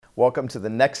Welcome to the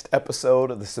next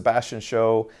episode of The Sebastian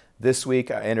Show. This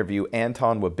week, I interview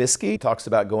Anton Wisbiski. He talks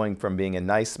about going from being a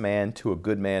nice man to a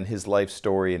good man, his life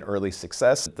story and early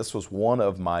success. This was one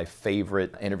of my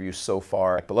favorite interviews so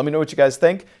far. But let me know what you guys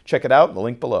think. Check it out, the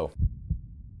link below.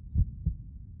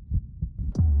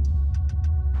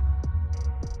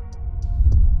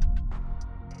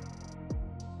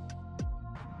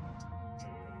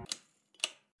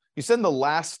 You said in the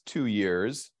last 2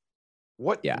 years,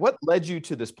 what led you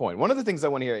to this point? One of the things I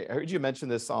want to hear, I heard you mention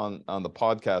this on the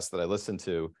podcast that I listened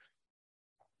to.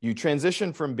 You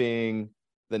transitioned from being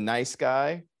the nice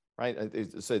guy, right?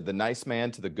 So the nice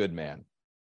man to the good man.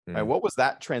 Right? What was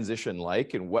that transition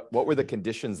like? And what were the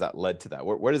conditions that led to that?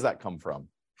 Where does that come from?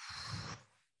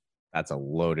 That's a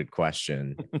loaded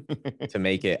question. To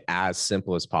make it as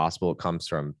simple as possible, it comes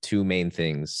from two main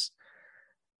things: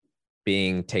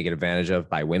 being taken advantage of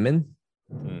by women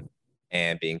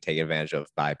and being taken advantage of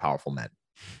by powerful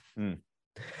men.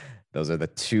 Those are the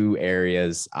two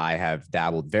areas I have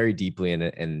dabbled very deeply in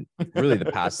it. And really the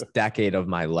past decade of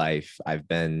my life, I've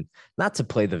been, not to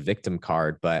play the victim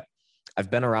card, but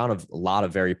I've been around a lot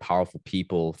of very powerful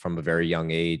people from a very young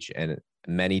age. And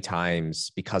many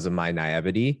times, because of my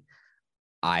naivety,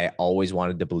 I always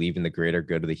wanted to believe in the greater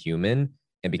good of the human.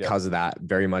 And because of that,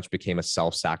 very much became a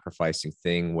self-sacrificing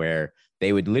thing where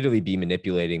they would literally be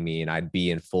manipulating me and I'd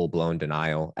be in full-blown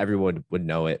denial. Everyone would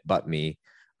know it but me,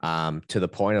 to the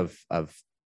point of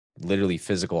literally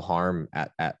physical harm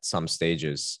at some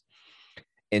stages.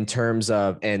 In terms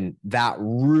of, and that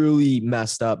really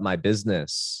messed up my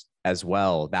business as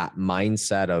well. That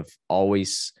mindset of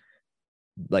always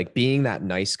like being that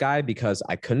nice guy, because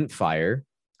I couldn't fire.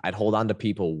 I'd hold on to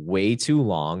people way too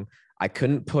long. I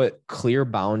couldn't put clear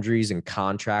boundaries and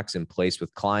contracts in place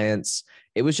with clients.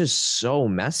 It was just so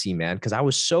messy, man, because I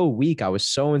was so weak. I was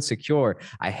so insecure.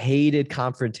 I hated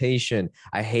confrontation.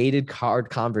 I hated hard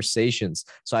conversations.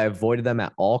 So I avoided them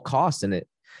at all costs. And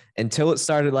until it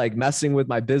started like messing with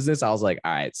my business, I was like,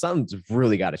 all right, something's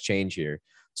really got to change here.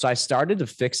 So I started to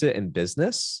fix it in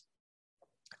business.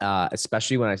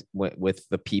 Especially when I went with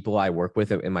the people I work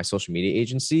with in my social media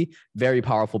agency. Very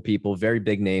powerful people, very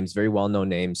big names, very well-known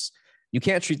names. You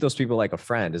can't treat those people like a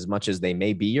friend as much as they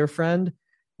may be your friend.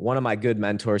 One of my good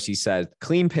mentors, he said,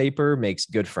 clean paper makes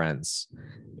good friends.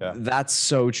 Yeah. That's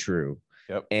so true.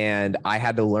 Yep. And I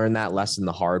had to learn that lesson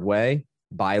the hard way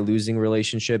by losing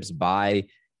relationships, by,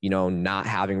 not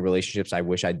having relationships I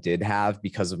wish I did have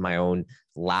because of my own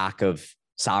lack of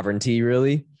sovereignty,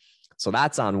 really. So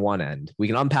that's on one end. We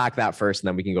can unpack that first, and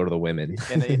then we can go to the women.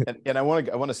 and I want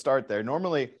to start there.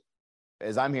 Normally,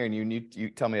 as I'm hearing you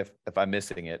tell me if I'm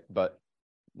missing it, but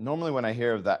normally when I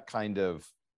hear of that kind of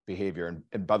behavior,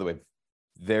 and by the way,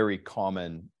 very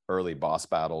common early boss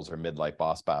battles or midlife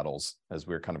boss battles as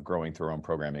we're kind of growing through our own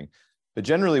programming. But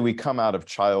generally, we come out of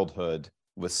childhood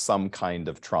with some kind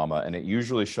of trauma, and it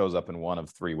usually shows up in one of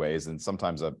three ways, and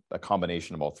sometimes a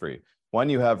combination of all three. One,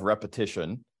 you have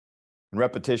repetition. And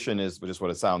repetition is just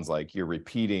what it sounds like. You're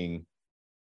repeating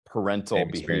parental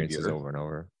behavior over and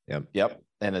over. Yep.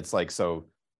 And it's like, so,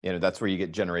 that's where you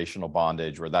get generational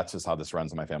bondage, where that's just how this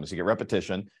runs in my family. So you get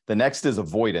repetition. The next is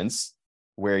avoidance,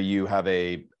 where you have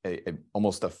a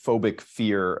almost a phobic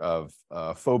fear of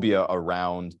phobia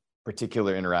around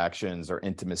particular interactions or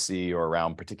intimacy or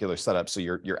around particular setups. So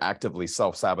you're actively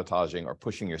self-sabotaging or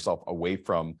pushing yourself away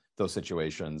from those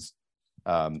situations.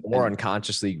 Or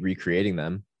unconsciously recreating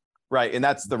them. Right. And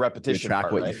that's the repetition. You track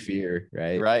part, what right? you fear,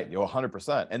 right? Right.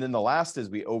 100%. And then the last is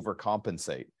we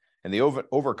overcompensate. And the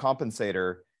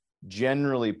overcompensator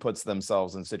generally puts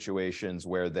themselves in situations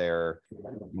where they're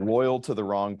loyal to the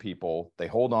wrong people. They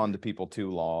hold on to people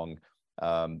too long.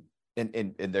 And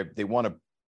they want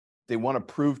to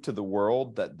prove to the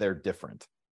world that they're different.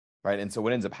 Right. And so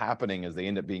what ends up happening is they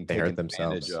end up being taken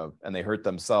advantage of, and they hurt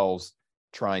themselves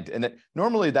trying to, and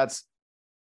normally that's,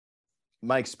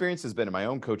 my experience has been in my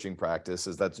own coaching practice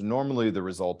is that's normally the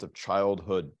result of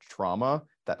childhood trauma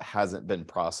that hasn't been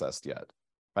processed yet.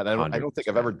 Right? I don't think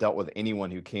I've ever dealt with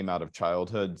anyone who came out of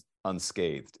childhood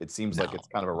unscathed. It seems like it's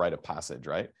kind of a rite of passage,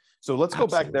 right? So let's go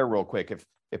back there real quick.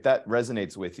 If that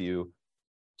resonates with you,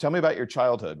 tell me about your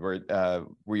childhood.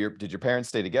 Did your parents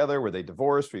stay together? Were they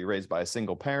divorced? Were you raised by a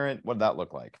single parent? What did that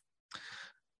look like?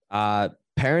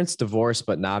 Parents divorced,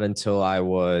 but not until I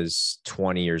was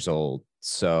 20 years old.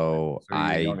 So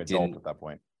I didn't at that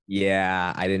point.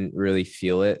 Yeah, I didn't really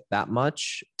feel it that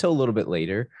much till a little bit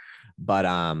later. But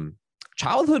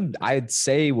childhood, I'd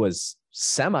say, was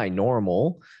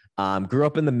semi-normal. Grew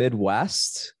up in the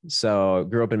Midwest. So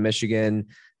grew up in Michigan.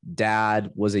 Dad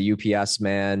was a UPS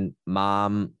man.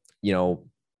 Mom,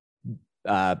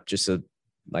 just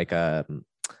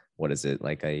what is it,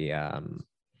 like a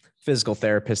physical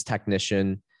therapist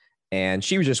technician. And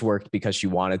she just worked because she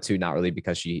wanted to, not really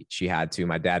because she had to.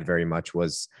 My dad very much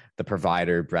was the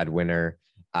provider, breadwinner,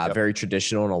 very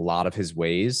traditional in a lot of his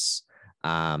ways.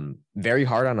 Very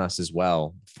hard on us as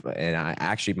well. And I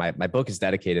actually, my book is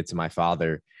dedicated to my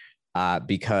father,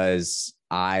 because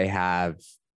I have,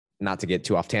 not to get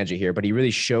too off tangent here, but he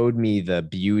really showed me the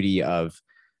beauty of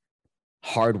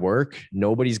hard work.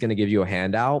 Nobody's going to give you a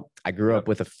handout. I grew up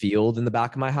with a field in the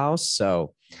back of my house.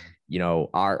 So, you know,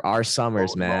 our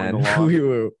summers, man,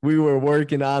 we were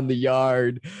working on the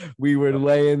yard. We were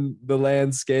laying the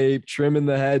landscape, trimming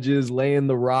the hedges, laying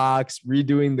the rocks,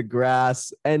 redoing the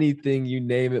grass, anything, you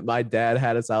name it. My dad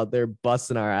had us out there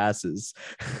busting our asses.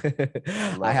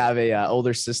 I have a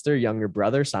older sister, younger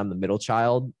brother. So I'm the middle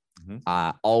child.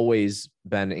 Always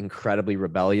been incredibly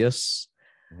rebellious.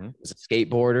 Was a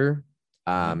skateboarder.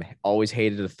 Always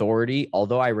hated authority.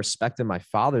 Although I respected my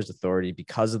father's authority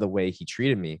because of the way he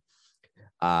treated me,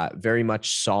 very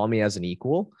much saw me as an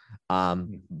equal.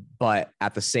 But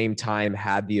at the same time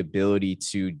had the ability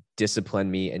to discipline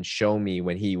me and show me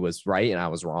when he was right and I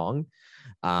was wrong.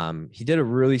 He did a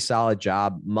really solid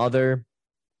job. Mother,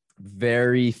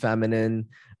 very feminine,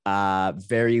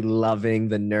 very loving,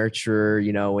 the nurturer.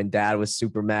 You know, when dad was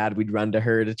super mad, we'd run to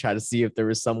her to try to see if there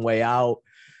was some way out.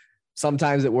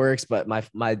 Sometimes it works, but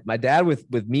my dad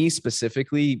with me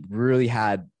specifically really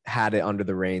had it under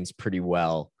the reins pretty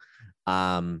well.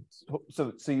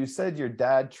 So you said your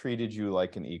dad treated you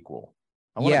like an equal.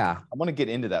 I want to get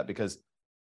into that because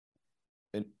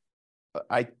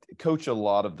I coach a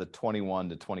lot of the 21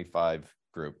 to 25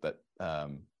 group that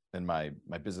in my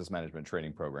business management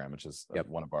training program, which is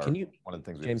one of the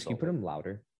things we James, can you put him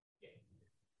louder?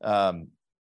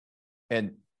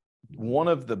 And one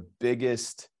of the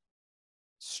biggest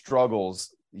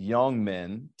struggles young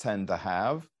men tend to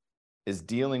have is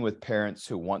dealing with parents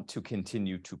who want to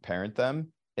continue to parent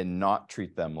them and not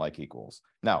treat them like equals.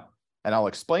 Now, and I'll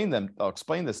explain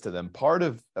this to them. Part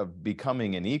of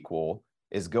becoming an equal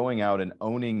is going out and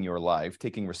owning your life,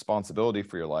 taking responsibility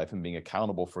for your life and being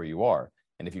accountable for who you are.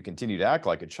 And if you continue to act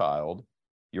like a child,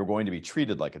 you're going to be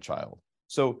treated like a child.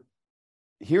 So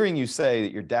hearing you say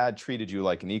that your dad treated you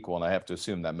like an equal, and I have to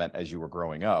assume that meant as you were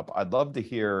growing up, I'd love to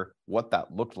hear what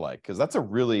that looked like. Because that's to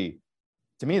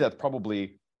me, that's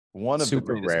probably one of the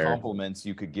greatest compliments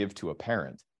you could give to a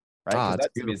parent, right? Because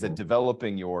that is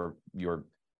developing your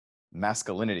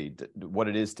masculinity, what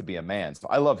it is to be a man. So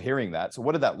I love hearing that. So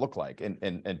what did that look like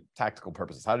in tactical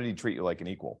purposes? How did he treat you like an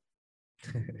equal?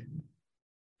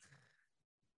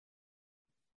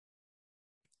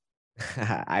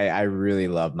 I really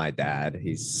love my dad.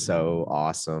 He's so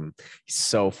awesome. He's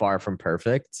so far from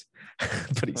perfect,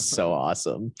 but he's so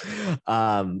awesome.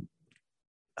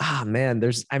 Man,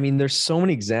 there's so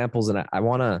many examples, and I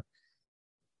want to,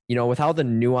 without the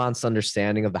nuanced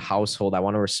understanding of the household, I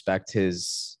want to respect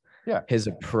his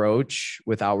approach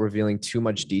without revealing too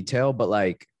much detail. But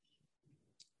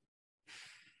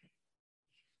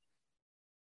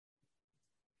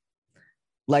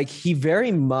like he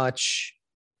very much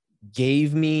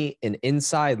gave me an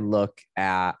inside look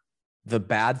at the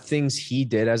bad things he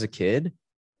did as a kid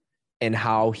and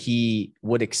how he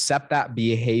would accept that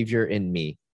behavior in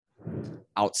me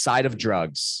outside of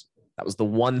drugs. That was the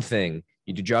one thing.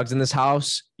 You do drugs in this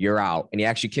house, you're out. And he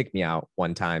actually kicked me out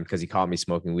one time because he caught me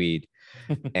smoking weed.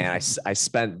 And I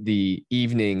spent the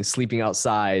evening sleeping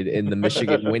outside in the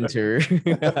Michigan winter.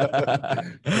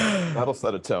 That'll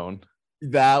set a tone.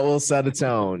 That will set a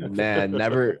tone, man.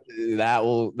 That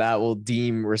will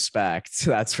deem respect.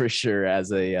 That's for sure,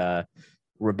 as a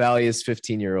rebellious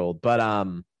 15-year-old. But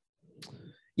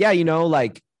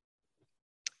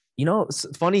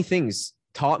funny things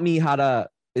taught me how to,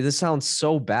 this sounds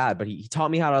so bad, but he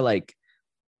taught me how to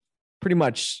pretty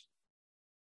much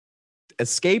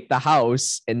escape the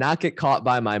house and not get caught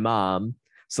by my mom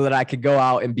so that I could go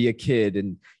out and be a kid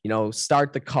and,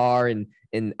 start the car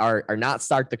or not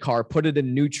start the car, put it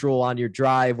in neutral on your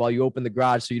drive while you open the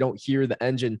garage so you don't hear the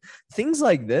engine, things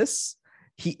like this.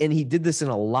 He did this in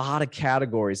a lot of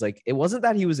categories. Like, it wasn't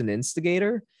that he was an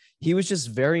instigator. He was just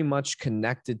very much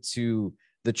connected to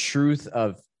the truth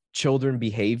of children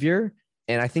behavior.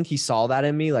 And I think he saw that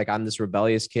in me. Like, I'm this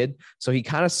rebellious kid. So he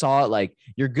kind of saw it like,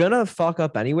 you're going to fuck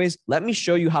up anyways. Let me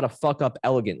show you how to fuck up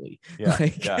elegantly.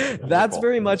 That's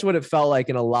very much what it felt like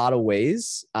in a lot of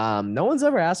ways. No one's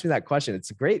ever asked me that question.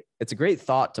 It's a great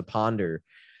thought to ponder,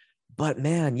 but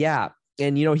man, yeah.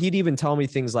 And, he'd even tell me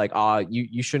things like,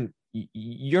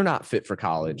 you're not fit for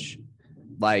college.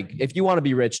 Like, if you want to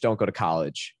be rich, don't go to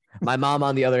college. My mom,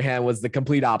 on the other hand, was the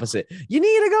complete opposite. You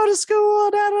need to go to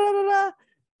school. Da, da, da, da.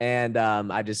 And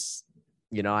I just,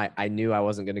 I knew I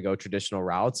wasn't going to go traditional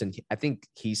routes. And I think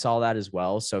he saw that as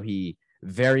well. So he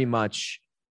very much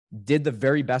did the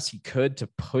very best he could to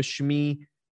push me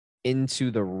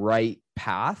into the right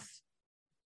path.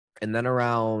 And then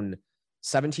around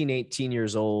 17, 18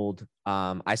 years old,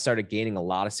 I started gaining a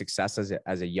lot of success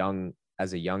as a young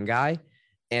guy.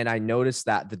 And I noticed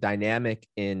that the dynamic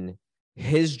in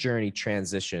his journey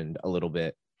transitioned a little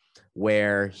bit,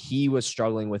 where he was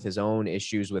struggling with his own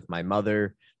issues with my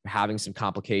mother, having some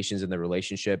complications in the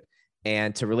relationship.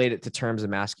 And to relate it to terms of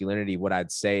masculinity, what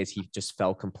I'd say is he just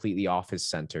fell completely off his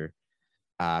center.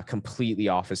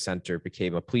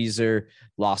 Became a pleaser,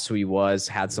 lost who he was,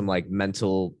 had some like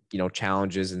mental,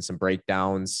 challenges and some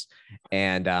breakdowns.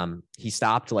 And he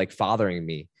stopped like fathering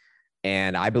me.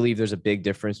 And I believe there's a big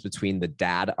difference between the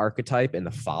dad archetype and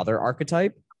the father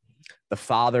archetype. The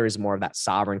father is more of that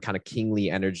sovereign kind of kingly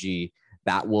energy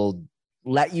that will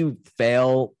let you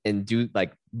fail and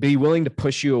be willing to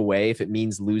push you away if it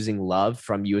means losing love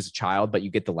from you as a child, but you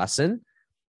get the lesson.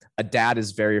 A dad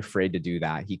is very afraid to do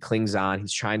that. He clings on.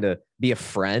 He's trying to be a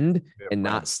friend and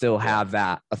not still have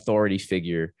that authority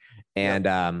figure. And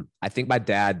I think my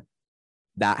dad,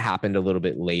 that happened a little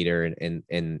bit later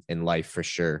in life for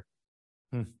sure.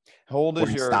 How old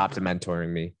is your stopped mentoring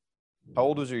me? How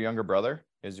old was your younger brother?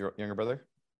 Is your younger brother?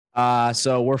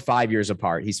 So we're 5 years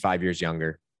apart. He's 5 years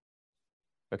younger.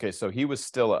 Okay, so he was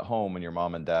still at home when your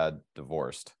mom and dad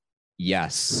divorced.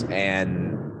 Yes,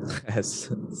 and it's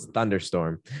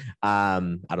thunderstorm. I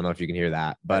don't know if you can hear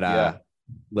that, but a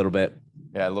little bit.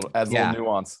 Yeah, a little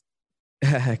nuance.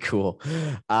 Cool.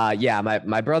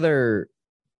 My brother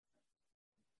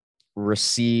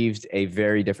received a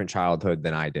very different childhood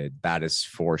than I did. That is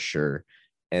for sure.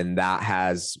 And that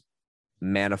has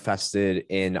manifested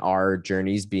in our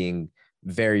journeys being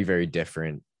very, very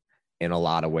different in a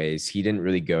lot of ways. He didn't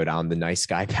really go down the nice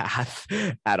guy path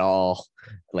at all,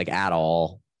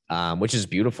 which is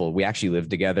beautiful. We actually live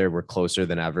together. We're closer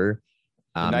than ever.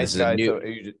 Nice guy.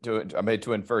 I made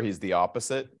to infer he's the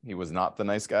opposite. He was not the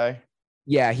nice guy.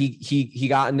 Yeah, he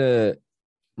got into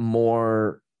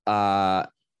more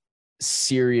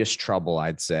serious trouble,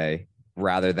 I'd say,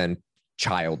 rather than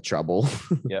child trouble.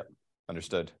 Yep,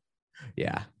 understood.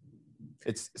 Yeah,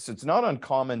 it's not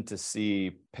uncommon to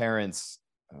see parents.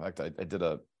 In fact, I did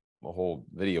a whole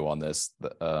video on this.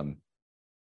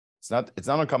 It's not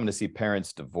uncommon to see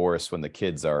parents divorce when the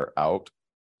kids are out.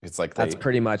 It's like that's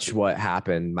pretty much what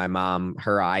happened. My mom,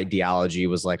 her ideology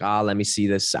was like, let me see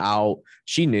this out.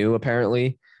 She knew,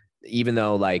 apparently, even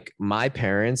though like my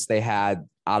parents, they had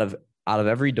out of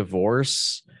every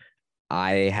divorce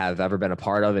I have ever been a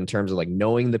part of in terms of like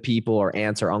knowing the people or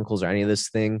aunts or uncles or any of this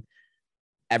thing,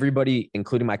 everybody,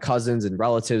 including my cousins and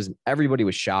relatives, everybody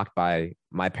was shocked by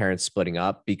my parents splitting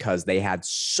up because they had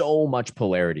so much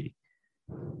polarity.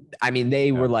 I mean,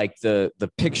 they were like the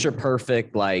picture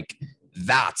perfect, like,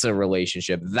 that's a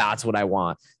relationship. That's what I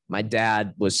want. My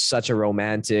dad was such a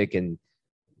romantic, and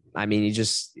I mean,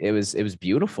 it was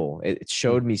beautiful. It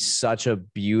showed me such a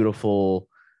beautiful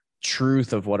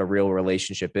truth of what a real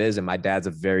relationship is. And my dad's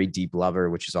a very deep lover,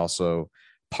 which is also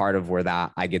part of where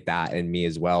that I get that in me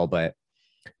as well. But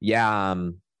yeah,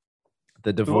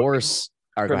 the divorce.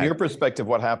 From your perspective,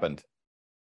 what happened?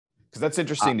 Because that's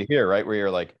interesting to hear, right? Where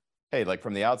you're like, hey, like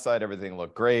from the outside, everything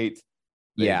looked great.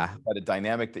 They had a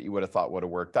dynamic that you would have thought would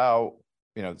have worked out.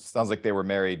 It sounds like they were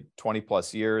married 20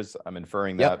 plus years. I'm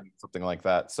inferring that, something like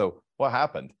that. So what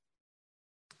happened?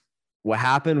 What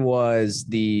happened was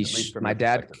my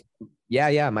dad.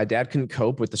 My dad couldn't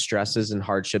cope with the stresses and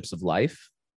hardships of life.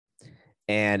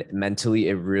 And mentally,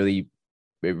 he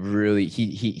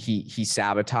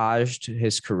sabotaged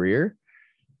his career.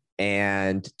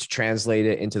 And to translate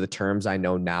it into the terms I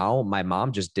know now, my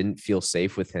mom just didn't feel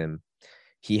safe with him.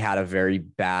 He had a very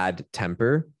bad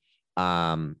temper.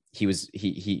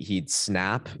 He'd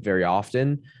snap very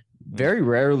often, very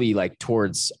rarely like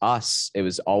towards us. It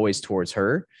was always towards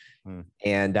her.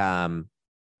 And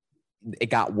it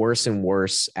got worse and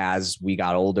worse as we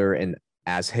got older, and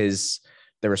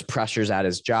there was pressures at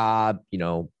his job.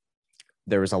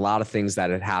 There was a lot of things that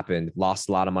had happened, lost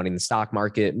a lot of money in the stock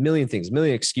market, million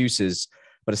excuses,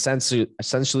 but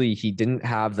essentially he didn't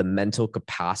have the mental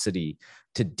capacity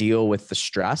to deal with the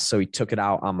stress. So he took it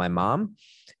out on my mom,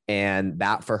 and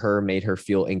that for her made her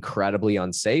feel incredibly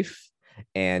unsafe.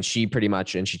 And she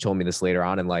she told me this later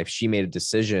on in life, she made a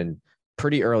decision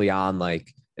pretty early on,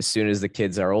 like, as soon as the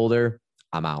kids are older,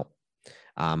 I'm out,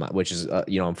 which is,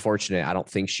 unfortunate. I don't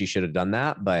think she should have done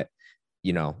that, but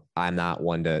I'm not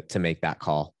one to make that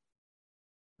call.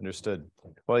 Understood.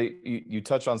 Well, you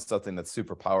touch on something that's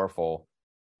super powerful,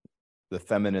 the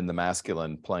feminine, the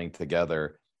masculine playing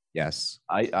together. Yes.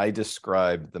 I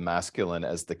describe the masculine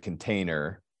as the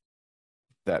container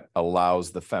that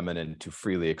allows the feminine to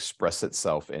freely express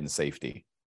itself in safety,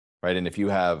 right? And if you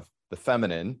have the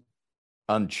feminine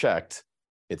unchecked,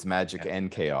 it's magic and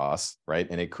chaos, right?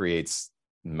 And it creates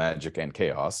magic and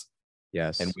chaos.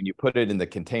 Yes. And when you put it in the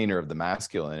container of the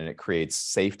masculine, and it creates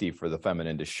safety for the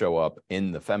feminine to show up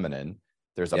in the feminine,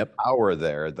 there's a power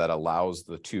there that allows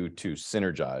the two to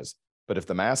synergize. But if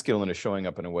the masculine is showing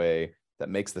up in a way that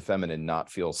makes the feminine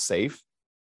not feel safe,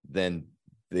 then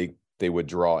they would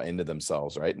draw into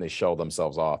themselves, right? And they shell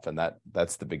themselves off. And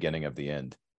that's the beginning of the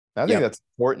end. And I think that's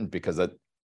important because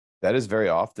that is very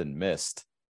often missed.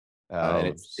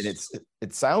 And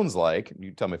it sounds like,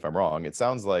 you tell me if I'm wrong, it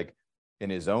sounds like in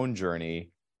his own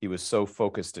journey, he was so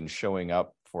focused in showing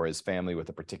up for his family with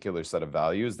a particular set of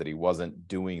values that he wasn't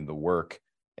doing the work.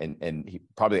 And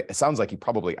it sounds like he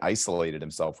probably isolated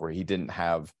himself where he didn't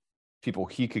have people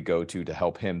he could go to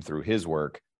help him through his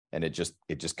work. And it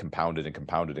just compounded and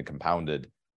compounded and compounded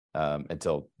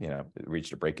until, it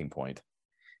reached a breaking point.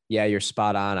 Yeah, you're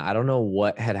spot on. I don't know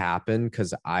what had happened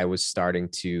because I was starting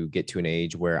to get to an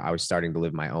age where I was starting to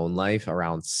live my own life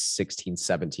around 16,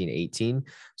 17, 18.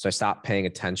 So I stopped paying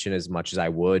attention as much as I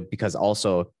would, because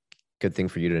also good thing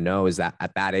for you to know is that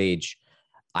at that age,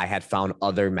 I had found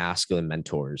other masculine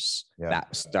mentors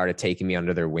that started taking me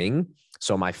under their wing.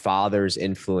 So my father's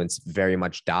influence very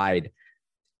much died.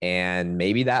 And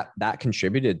maybe that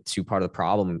contributed to part of the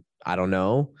problem. I don't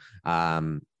know.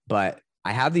 But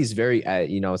I have these very,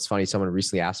 it's funny. Someone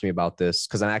recently asked me about this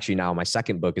because I'm actually now, my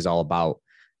second book is all about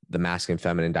the masculine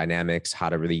feminine dynamics, how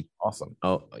to really awesome.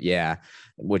 Oh yeah.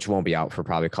 Which won't be out for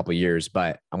probably a couple of years,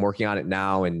 but I'm working on it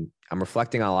now and I'm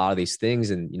reflecting on a lot of these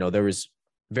things. And, there was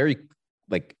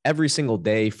like every single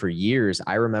day for years,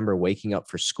 I remember waking up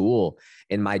for school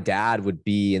and my dad would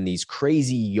be in these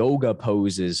crazy yoga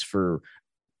poses for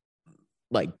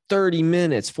like 30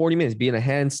 minutes, 40 minutes, be in a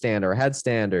handstand or a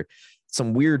headstand or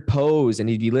some weird pose. And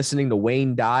he'd be listening to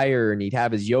Wayne Dyer and he'd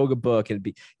have his yoga book and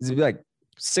it'd be like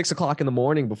 6 o'clock in the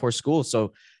morning before school.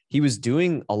 So he was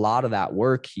doing a lot of that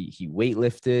work. He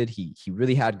weightlifted. He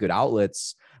really had good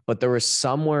outlets, but there was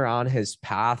somewhere on his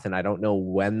path, and I don't know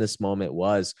when this moment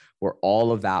was, where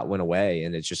all of that went away.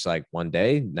 And it's just like one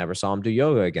day, never saw him do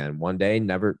yoga again. One day,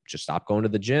 never, just stopped going to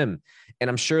the gym. And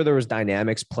I'm sure there was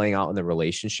dynamics playing out in the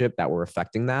relationship that were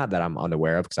affecting that I'm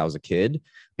unaware of because I was a kid.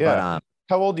 Yeah. But,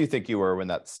 how old do you think you were when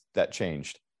that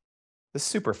changed? This is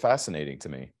super fascinating to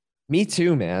me. Me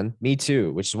too, man. Me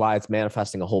too, which is why it's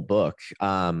manifesting a whole book.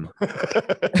 Probably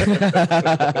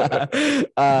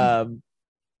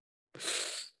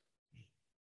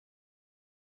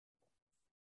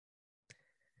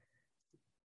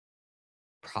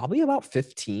about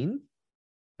 15.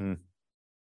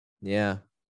 Yeah.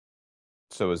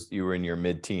 So as you were in your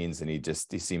mid-teens and he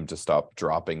seemed to stop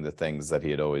dropping the things that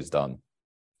he had always done.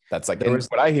 That's like,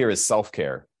 what I hear is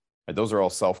self-care. Those are all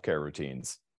self-care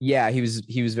routines. Yeah, he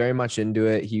was very much into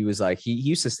it. He was like, he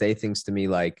used to say things to me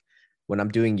like, when I'm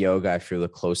doing yoga, I feel the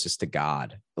closest to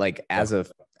God. Like as a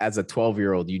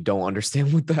 12-year-old, you don't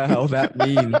understand what the hell that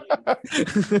means.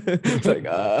 It's like,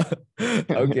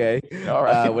 okay, all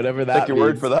right, whatever that. Take your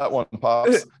word for that one,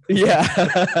 pops. Yeah,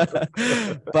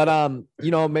 but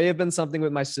may have been something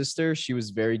with my sister. She was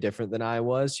very different than I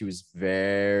was. She's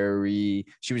you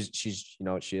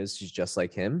know what she is. She's just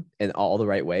like him in all the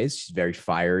right ways. She's very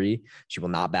fiery. She will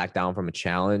not back down from a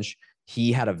challenge.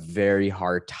 He had a very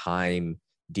hard time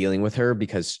dealing with her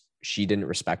because she didn't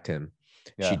respect him.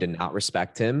 She did not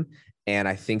respect him. And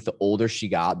I think the older she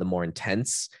got, the more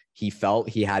intense he felt.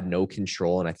 He had no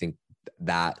control. And I think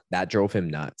that drove him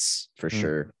nuts for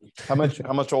sure. How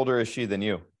much older is she than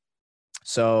you?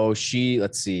 So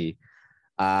let's see.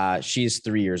 She's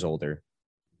 3 years older.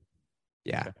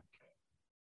 Yeah. Okay.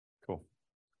 Cool.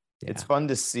 Yeah. It's fun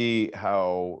to see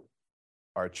how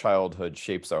our childhood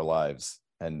shapes our lives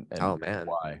and oh man,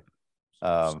 why.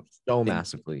 So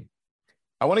massively.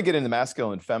 I want to get into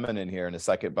masculine and feminine here in a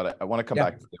second, but I want to come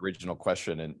back to the original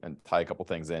question and tie a couple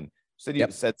things in. So you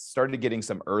said started getting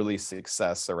some early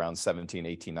success around 17,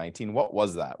 18, 19. What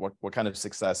was that? What kind of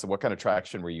success and what kind of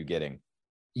traction were you getting?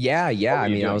 Yeah. I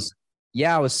mean, I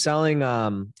was selling,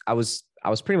 I was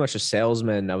pretty much a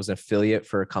salesman. I was an affiliate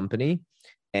for a company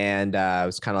and I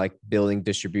was kind of like building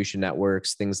distribution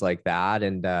networks, things like that.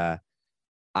 And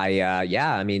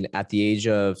I mean, at the age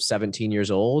of 17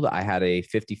 years old, I had a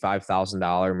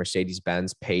 $55,000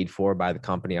 Mercedes-Benz paid for by the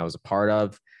company I was a part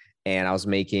of. And I was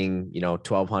making,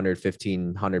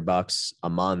 $1,200, $1,500 a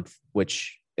month,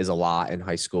 which is a lot in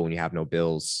high school when you have no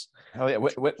bills. Oh yeah.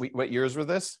 What years were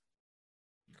this?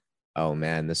 Oh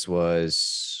man, this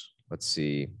was, let's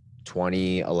see,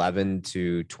 2011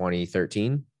 to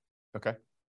 2013. Okay.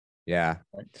 Yeah.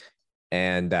 Right.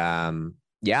 And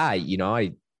yeah, you know,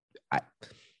 I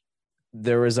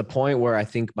there was a point where I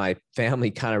think my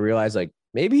family kind of realized like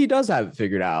maybe he does have it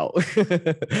figured out.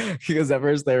 Because at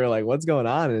first they were like, what's going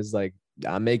on? And it's like,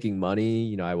 I'm making money.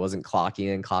 You know, I wasn't clocking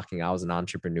in, clocking out. I was an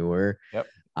entrepreneur. Yep.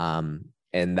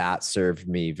 And that served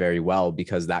me very well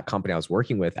because that company I was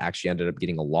working with actually ended up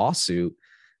getting a lawsuit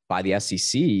by the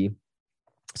SEC.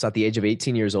 So at the age of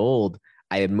 18 years old,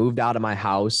 I had moved out of my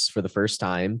house for the first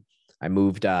time. I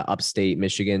moved upstate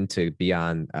Michigan to be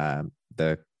on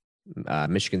the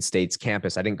Michigan State's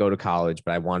campus. I didn't go to college,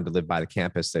 but I wanted to live by the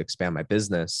campus to expand my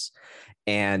business.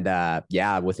 And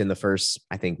yeah, within the first,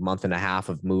 I think, month and a half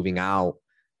of moving out,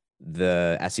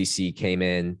 the SEC came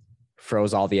in,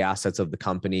 froze all the assets of the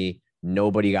company.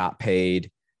 Nobody got paid.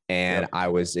 And I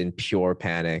was in pure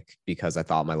panic because I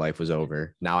thought my life was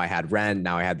over. Now I had rent.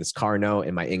 Now I had this car note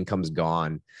and my income's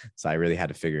gone. So I really had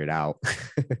to figure it out.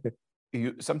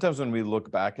 Sometimes when we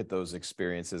look back at those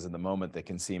experiences in the moment, they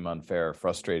can seem unfair,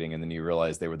 frustrating, and then you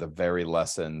realize they were the very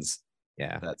lessons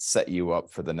that set you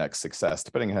up for the next success,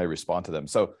 depending on how you respond to them.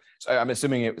 So I'm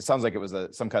assuming it sounds like it was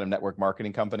some kind of network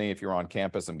marketing company. If you're on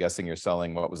campus, I'm guessing you're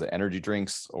selling, what was it, energy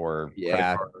drinks or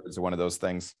credit cards or one of those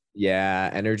things? Yeah,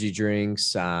 energy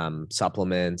drinks,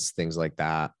 supplements, things like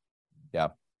that. Yeah.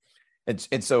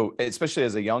 And so, especially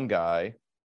as a young guy,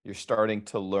 you're starting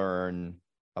to learn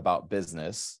about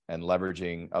business and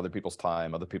leveraging other people's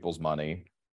time, other people's money,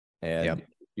 and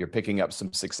you're picking up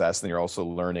some success. And you're also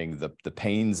learning the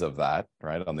pains of that,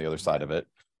 right? On the other side of it,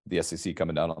 the SEC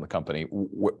coming down on the company.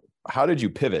 How did you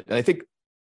pivot? And I think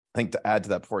to add to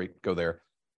that before you go there,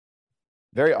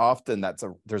 very often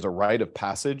there's a rite of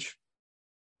passage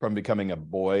from becoming a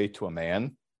boy to a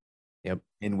man,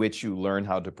 in which you learn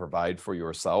how to provide for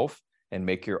yourself and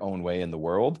make your own way in the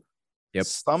world.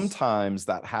 Sometimes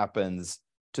that happens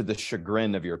to the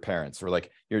chagrin of your parents, or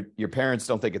like your parents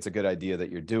don't think it's a good idea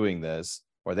that you're doing this,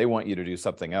 or they want you to do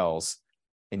something else,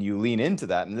 and you lean into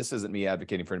that. And this isn't me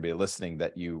advocating for anybody listening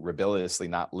that you rebelliously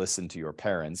not listen to your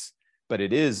parents, but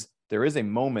there is a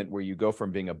moment where you go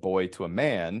from being a boy to a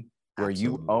man, where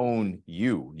you own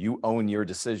your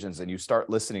decisions, and you start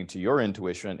listening to your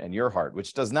intuition and your heart,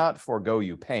 which does not forego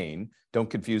you pain. Don't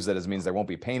confuse that as means there won't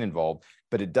be pain involved,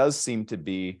 but it does seem to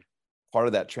be part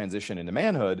of that transition into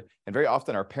manhood. And very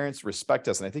often our parents respect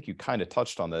us. And I think you kind of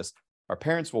touched on this. Our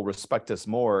parents will respect us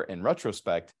more in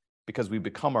retrospect because we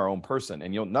become our own person.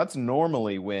 And that's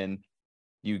normally when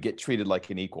you get treated like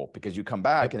an equal, because you come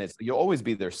back and you'll always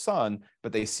be their son,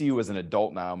 but they see you as an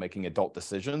adult now making adult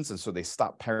decisions. And so they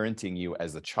stop parenting you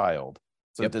as a child.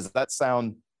 So does that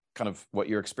sound kind of what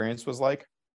your experience was like?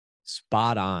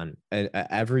 Spot on.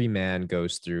 Every man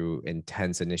goes through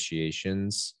intense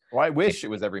initiations. Well, I wish it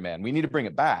was every man. We need to bring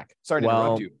it back. Sorry to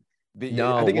interrupt you.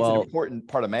 I think it's an important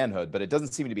part of manhood, but it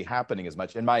doesn't seem to be happening as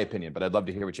much, in my opinion. But I'd love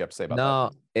to hear what you have to say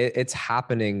about that. It's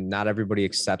happening. Not everybody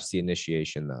accepts the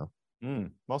initiation, though.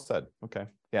 Well said. Okay.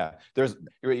 Yeah. You're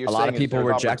a lot of people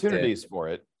reject opportunities for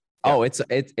it. Yeah. Oh, it's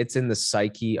in the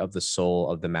psyche of the soul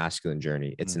of the masculine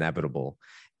journey. It's inevitable.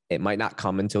 It might not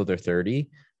come until they're 30,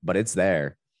 but it's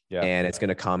there. Yeah. And it's going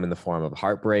to come in the form of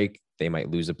heartbreak. They might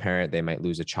lose a parent. They might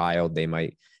lose a child. They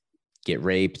might get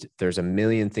raped. There's a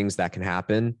million things that can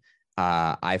happen.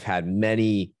 I've had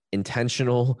many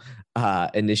intentional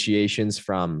initiations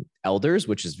from elders,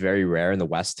 which is very rare in the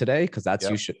West today, because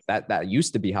that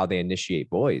used to be how they initiate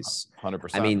boys.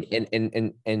 100%. I mean,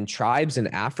 in tribes in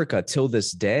Africa till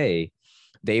this day,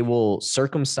 they will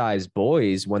circumcise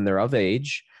boys when they're of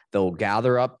age. They'll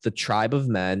gather up the tribe of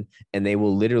men and they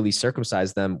will literally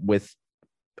circumcise them with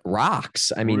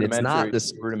rocks. I mean, it's not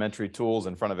this rudimentary tools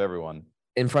in front of everyone.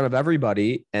 In front of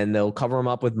everybody, and they'll cover them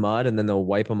up with mud and then they'll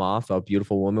wipe them off. A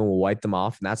beautiful woman will wipe them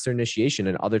off, and that's their initiation.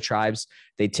 In other tribes,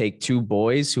 they take two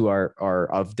boys who are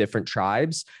of different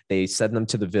tribes. They send them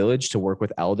to the village to work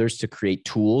with elders to create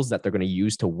tools that they're going to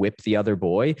use to whip the other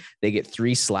boy. They get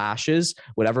 3 slashes.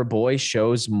 Whatever boy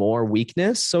shows more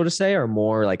weakness, so to say, or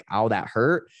more like, ow, that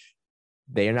hurt,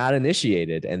 they are not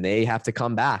initiated, and they have to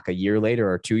come back a year later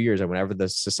or 2 years or whenever the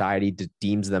society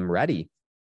deems them ready.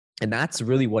 And that's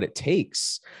really what it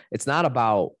takes. It's not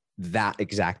about that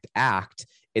exact act.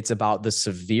 It's about the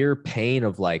severe pain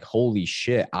of like, holy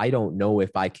shit, I don't know if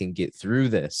I can get through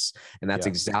this. And that's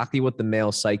exactly what the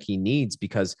male psyche needs,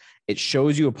 because it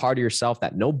shows you a part of yourself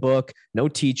that no book, no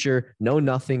teacher, no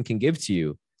nothing can give to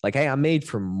you. Like, hey, I'm made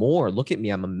for more. Look at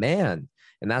me. I'm a man.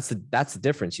 And that's the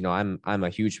difference. You know, I'm a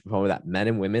huge proponent that men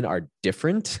and women are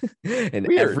different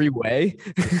in every way.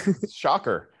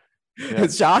 Shocker. Yeah.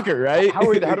 It's shocker, right? How do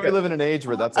we live in an age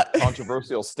where that's a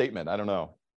controversial statement? I don't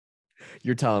know.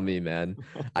 You're telling me, man.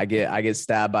 I get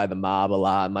stabbed by the mob a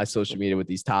lot on my social media with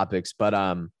these topics, but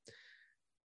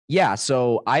yeah.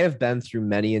 So I have been through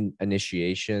many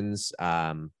initiations.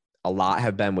 A lot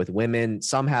have been with women.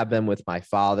 Some have been with my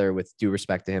father. With due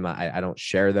respect to him, I don't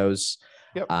share those.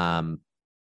 Yep.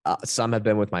 Some have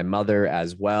been with my mother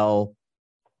as well.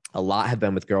 A lot have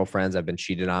been with girlfriends. I've been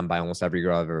cheated on by almost every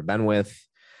girl I've ever been with.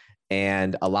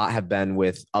 And a lot have been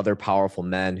with other powerful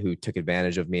men who took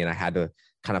advantage of me. And I had to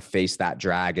kind of face that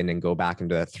dragon and go back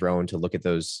into that throne to look at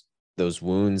those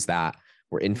wounds that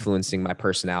were influencing my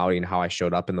personality and how I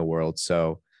showed up in the world.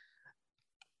 So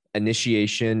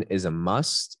initiation is a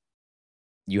must.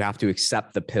 You have to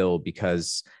accept the pill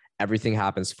because everything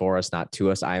happens for us, not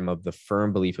to us. I am of the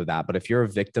firm belief of that. But if you're a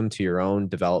victim to your own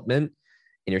development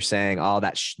and you're saying, oh,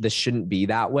 this shouldn't be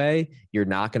that way, you're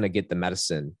not going to get the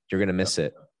medicine. You're going to miss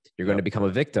it. You're going to become a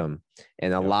victim.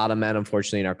 And a lot of men,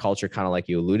 unfortunately, in our culture, kind of like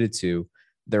you alluded to,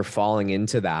 they're falling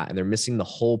into that and they're missing the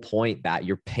whole point that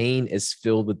your pain is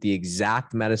filled with the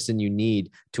exact medicine you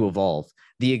need to evolve.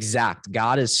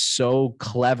 God is so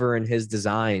clever in his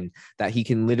design that he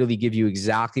can literally give you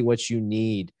exactly what you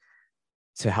need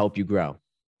to help you grow.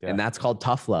 Yeah. And that's called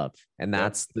tough love. And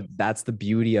that's the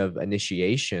beauty of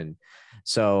initiation.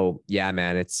 So yeah,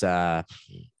 man, it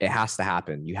has to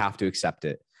happen. You have to accept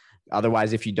it.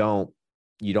 Otherwise, if you don't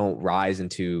rise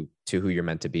into who you're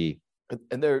meant to be.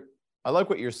 And I like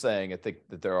what you're saying. I think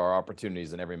that there are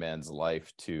opportunities in every man's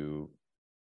life to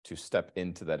step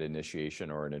into that initiation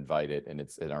or invite it, and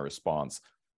it's in our response.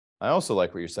 I also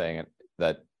like what you're saying,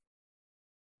 that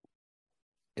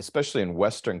especially in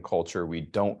Western culture, we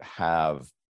don't have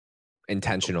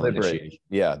intentional initiation.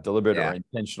 Deliberate or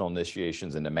intentional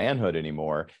initiations into manhood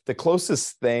anymore. The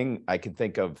closest thing I can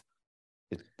think of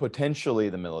is potentially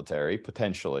the military,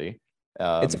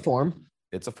 it's a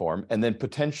form. And then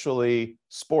potentially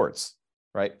sports,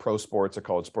 right? Pro sports or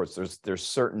college sports. There's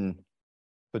certain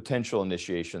potential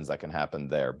initiations that can happen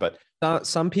there, but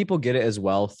some people get it as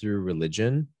well through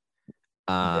religion.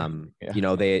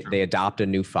 They adopt a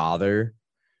new father.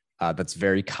 That's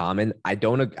very common.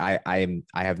 I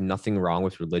have nothing wrong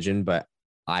with religion, but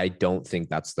I don't think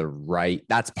that's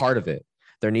part of it.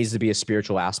 There needs to be a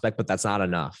spiritual aspect, but that's not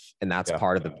enough. And that's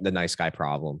part of the nice guy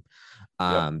problem.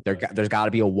 There's got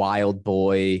to be a wild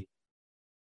boy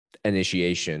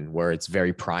initiation where it's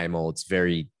very primal. It's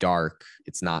very dark.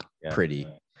 It's not pretty.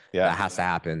 That has to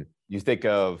happen. I think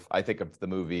of the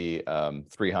movie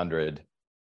 300,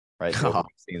 right? The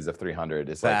scenes of 300.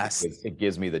 It's like, it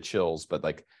gives me the chills, but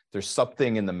like there's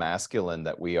something in the masculine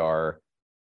that we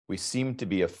seem to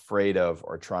be afraid of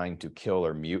or trying to kill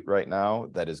or mute right now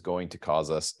that is going to cause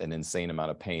us an insane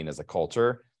amount of pain as a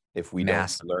culture if we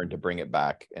don't learn to bring it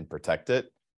back and protect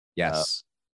it. Yes.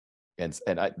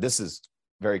 This is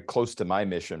very close to my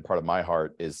mission. Part of my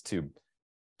heart is to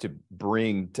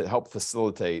help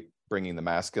facilitate bringing the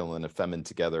masculine and feminine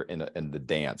together in the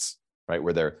dance, right?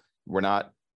 Where we're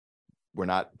not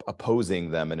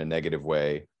opposing them in a negative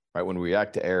way, right? When we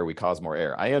react to air, we cause more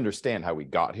air. I understand how we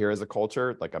got here as a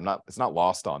culture. Like it's not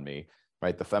lost on me,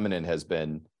 right? The feminine has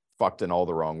been fucked in all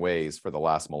the wrong ways for the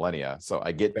last millennia. So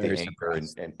I get the anger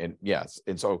and yes.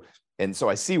 And so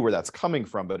I see where that's coming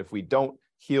from, but if we don't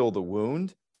heal the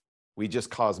wound, we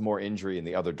just cause more injury in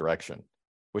the other direction,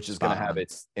 which is going to have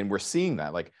and we're seeing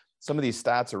that. Like some of these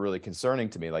stats are really concerning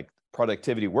to me. Like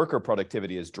worker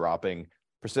productivity is dropping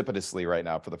precipitously right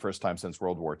now for the first time since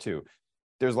World War II.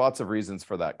 There's lots of reasons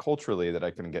for that culturally that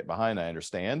I can get behind. I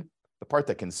understand. The part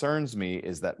that concerns me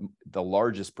is that the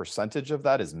largest percentage of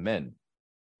that is men.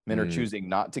 Men are choosing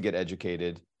not to get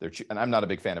educated. And I'm not a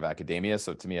big fan of academia.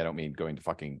 So to me, I don't mean going to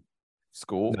fucking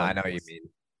school. No, I know what you mean.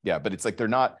 Yeah, but it's like they're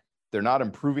not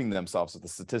improving themselves with the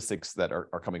statistics that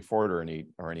are coming forward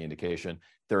or any indication.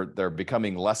 They're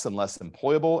becoming less and less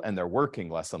employable, and they're working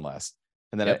less and less.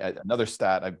 And then another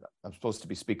stat, I'm supposed to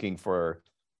be speaking for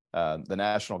the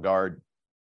National Guard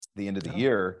at the end of the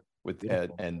year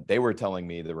and they were telling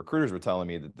me, the recruiters were telling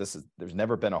me that there's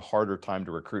never been a harder time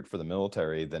to recruit for the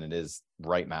military than it is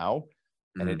right now.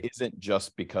 And it isn't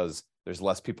just because there's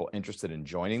less people interested in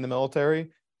joining the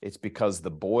military. It's because the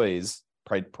boys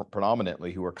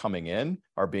predominantly who are coming in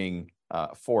are being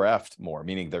 4F'd more,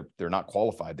 meaning they're not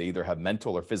qualified. They either have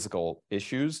mental or physical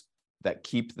issues that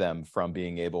keep them from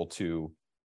being able to,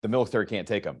 the military can't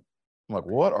take them. I'm like,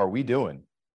 what are we doing?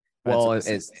 Well,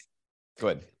 it's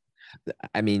good.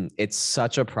 I mean, it's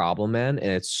such a problem, man.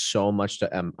 And it's so much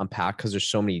to unpack because there's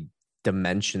so many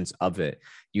dimensions of it.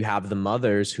 You have the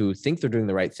mothers who think they're doing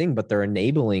the right thing, but they're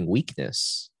enabling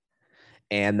weakness.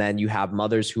 And then you have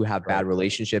mothers who have bad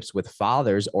relationships with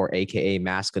fathers, or AKA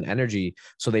masculine energy.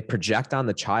 So they project on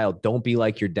the child, don't be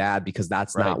like your dad, because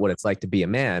that's not what it's like to be a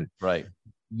man. Right.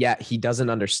 Yet he doesn't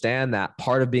understand that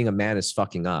part of being a man is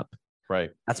fucking up.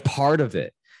 Right. That's part of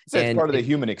it. So it's part of the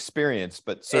human experience,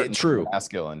 but certainly true.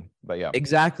 masculine. But yeah.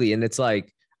 Exactly. And it's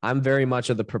like, I'm very much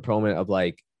of the proponent of,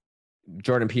 like,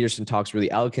 Jordan Peterson talks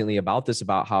really eloquently about this,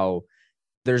 about how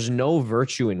there's no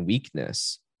virtue in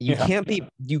weakness. You can't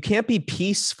be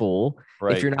peaceful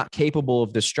if you're not capable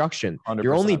of destruction. 100%.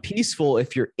 You're only peaceful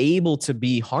if you're able to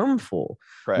be harmful.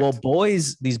 Correct. Well,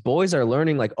 these boys are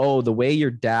learning, like, oh, the way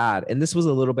your dad, and this was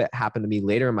a little bit happened to me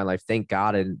later in my life. Thank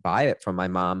God I didn't buy it from my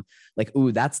mom. Like,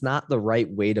 ooh, that's not the right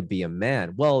way to be a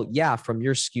man. Well, yeah, from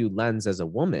your skewed lens as a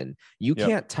woman, you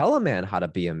can't tell a man how to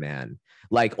be a man.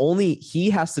 Like, only he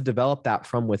has to develop that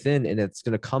from within, and it's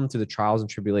going to come through the trials and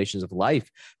tribulations of life,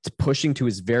 to pushing to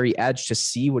his very edge to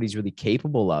see what he's really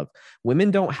capable of. Women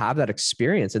don't have that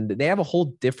experience, and they have a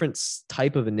whole different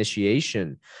type of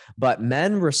initiation. But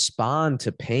men respond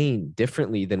to pain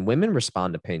differently than women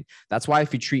respond to pain. That's why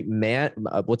if you treat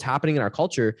what's happening in our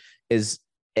culture is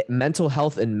mental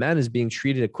health in men is being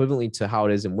treated equivalently to how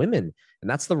it is in women, and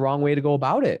that's the wrong way to go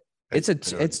about it.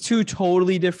 It's two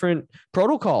totally different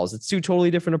protocols. It's two totally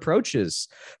different approaches.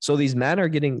 So these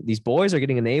boys are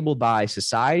getting enabled by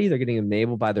society. They're getting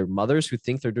enabled by their mothers who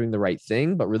think they're doing the right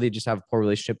thing, but really just have a poor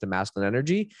relationship to masculine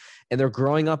energy. And they're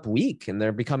growing up weak, and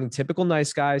they're becoming typical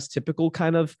nice guys, typical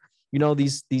kind of,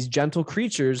 these gentle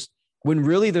creatures, when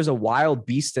really there's a wild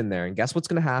beast in there. And guess what's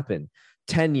going to happen?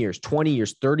 10 years, 20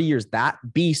 years, 30 years, that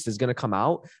beast is going to come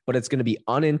out, but it's going to be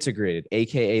unintegrated,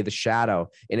 AKA the shadow.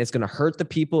 And it's going to hurt the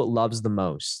people it loves the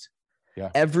most.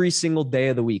 Every single day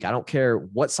of the week. I don't care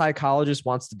what psychologist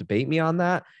wants to debate me on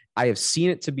that. I have seen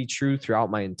it to be true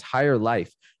throughout my entire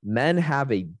life. Men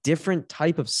have a different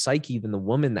type of psyche than the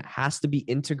woman that has to be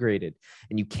integrated.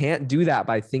 And you can't do that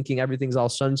by thinking everything's all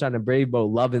sunshine and rainbow,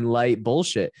 love and light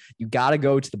bullshit. You got to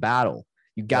go to the battle.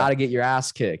 You got to get your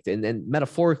ass kicked, and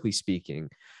metaphorically speaking.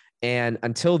 And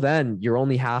until then, you're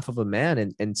only half of a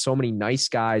man. And so many nice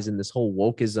guys in this whole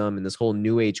wokeism and this whole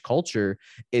new age culture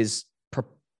is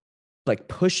like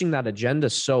pushing that agenda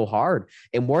so hard.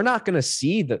 And we're not going to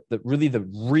see the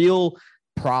real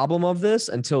problem of this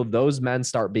until those men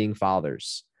start being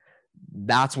fathers.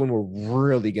 That's when we're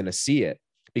really going to see it.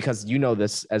 Because you know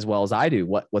this as well as I do,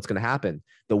 what's going to happen.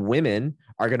 The women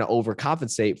are going to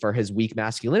overcompensate for his weak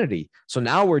masculinity. So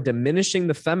now we're diminishing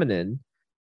the feminine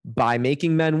by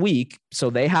making men weak. So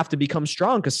they have to become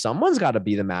strong, because someone's got to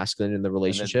be the masculine in the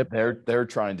relationship. They're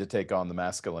trying to take on the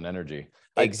masculine energy.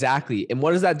 Exactly. And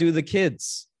what does that do to the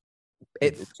kids?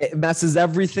 It messes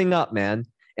everything up, man.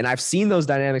 And I've seen those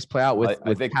dynamics play out with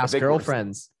past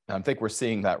girlfriends. I think we're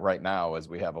seeing that right now, as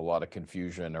we have a lot of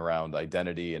confusion around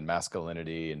identity and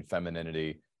masculinity and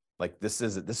femininity. Like, this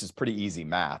is pretty easy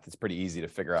math. It's pretty easy to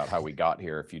figure out how we got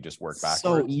here if you just work backwards.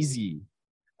 So easy.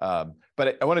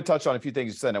 But I want to touch on a few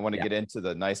things you said. I want to get into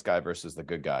the nice guy versus the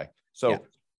good guy. So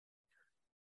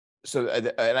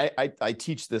I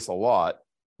teach this a lot.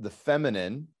 The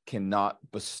feminine cannot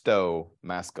bestow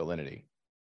masculinity,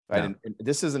 right? Yeah. And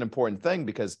this is an important thing,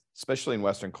 because especially in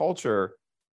Western culture,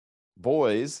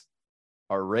 boys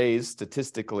are raised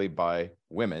statistically by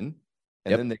women,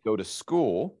 and then they go to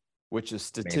school, which is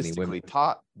statistically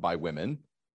taught by women,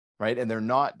 right? And they're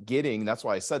not getting, that's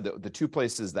why I said that the two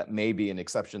places that may be an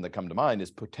exception that come to mind is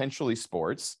potentially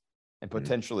sports and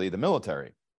potentially the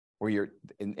military, where you're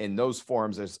in those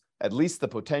forms, there's at least the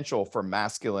potential for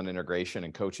masculine integration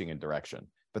and coaching and direction.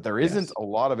 But there isn't a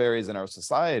lot of areas in our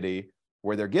society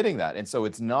where they're getting that. And so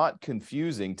it's not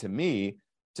confusing to me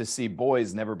to see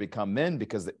boys never become men,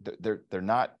 because they're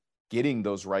not getting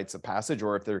those rites of passage,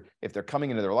 or if they're coming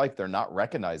into their life, they're not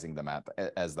recognizing them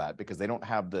as that, because they don't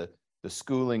have the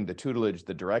schooling, the tutelage,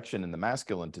 the direction, and the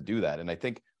masculine to do that. And I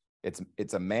think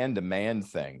it's a man-to-man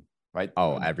thing, right?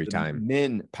 Oh, every time.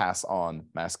 Men pass on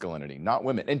masculinity, not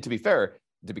women. And to be fair,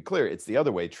 to be clear, it's the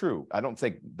other way true. I don't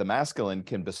think the masculine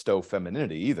can bestow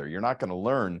femininity either. You're not going to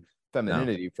learn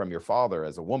femininity from your father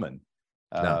as a woman.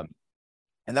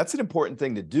 And that's an important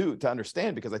thing to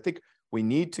understand, because I think we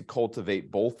need to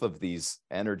cultivate both of these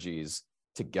energies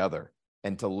together,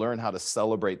 and to learn how to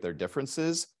celebrate their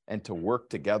differences and to work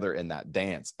together in that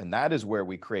dance. And that is where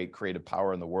we create creative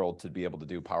power in the world to be able to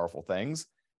do powerful things.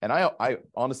 And I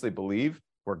honestly believe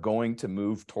we're going to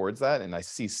move towards that. And I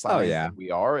see signs that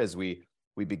we are, as we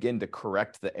begin to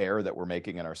correct the error that we're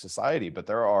making in our society. But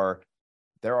there are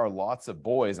lots of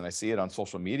boys, and I see it on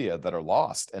social media, that are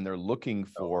lost, and they're looking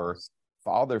for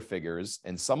father figures,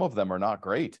 and some of them are not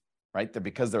great. right?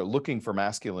 Because they're looking for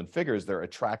masculine figures, they're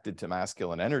attracted to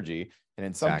masculine energy. And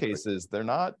in some cases, they're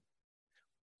not.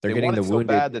 They're they getting want the it so wounded.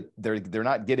 bad that they're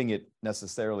not getting it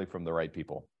necessarily from the right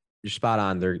people. You're spot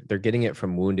on. They're getting it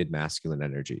from wounded masculine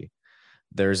energy.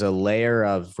 There's a layer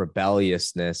of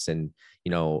rebelliousness and,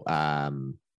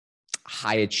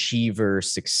 high achiever,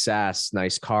 success,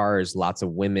 nice cars, lots of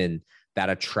women that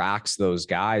attracts those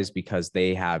guys because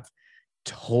they have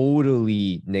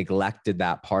totally neglected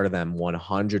that part of them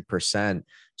 100%.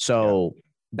 So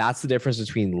that's the difference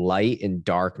between light and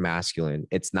dark masculine.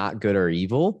 It's not good or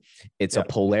evil. It's a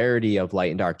polarity of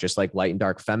light and dark, just like light and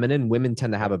dark feminine. Women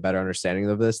tend to have a better understanding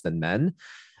of this than men.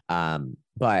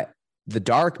 But the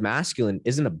dark masculine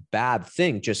isn't a bad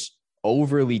thing. Just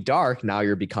overly dark, now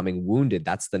you're becoming wounded.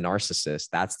 That's the narcissist.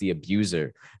 That's the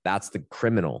abuser. That's the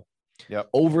criminal.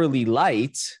 Overly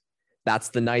light, that's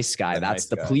the nice guy. That's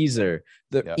the pleaser.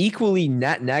 The equally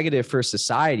net negative for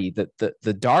society.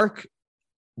 The dark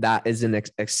that is in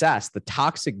excess, the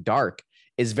toxic dark,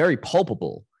 is very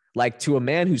palpable. Like to a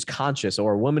man who's conscious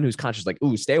or a woman who's conscious, like,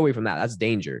 ooh, stay away from that. That's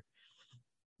danger.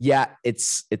 Yeah,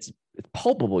 it's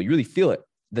palpable. You really feel it.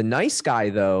 The nice guy,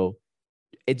 though,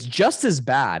 it's just as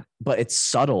bad, but it's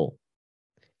subtle.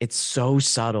 It's so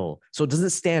subtle. So it doesn't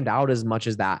stand out as much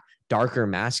as that darker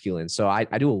masculine. So I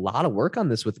do a lot of work on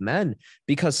this with men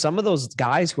because some of those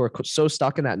guys who are so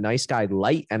stuck in that nice guy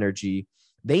light energy,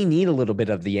 they need a little bit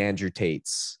of the Andrew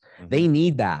Tates. They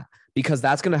need that because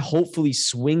that's going to hopefully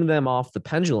swing them off the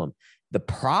pendulum. The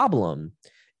problem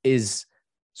is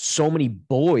so many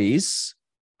boys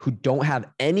who don't have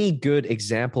any good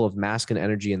example of masculine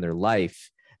energy in their life.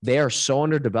 They are so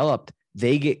underdeveloped.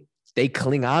 They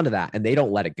cling on to that and they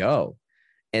don't let it go.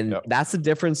 And that's the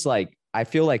difference. Like, I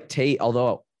feel like Tate,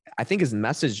 although I think his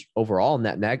message overall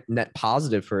net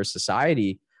positive for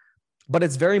society, but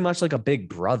it's very much like a big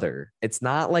brother. It's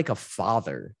not like a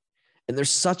father. And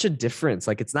there's such a difference.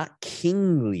 Like, it's not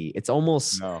kingly. It's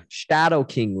almost shadow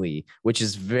kingly, which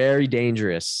is very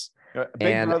dangerous.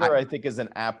 Big brother, I think, is an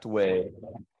apt way.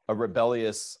 A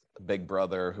rebellious big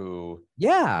brother who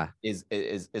is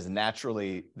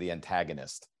naturally the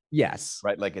antagonist. Yes.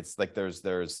 Right. Like it's like there's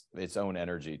its own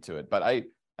energy to it. But I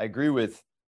agree with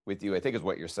you. I think is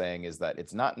what you're saying is that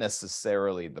it's not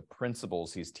necessarily the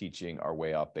principles he's teaching are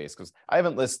way off base. Because I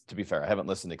haven't listened, to be fair, I haven't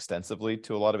listened extensively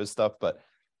to a lot of his stuff, but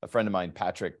a friend of mine,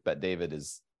 Patrick Bet David,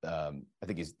 is I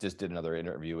think he's just did another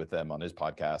interview with them on his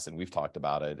podcast, and we've talked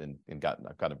about it and gotten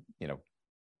kind of,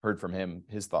 heard from him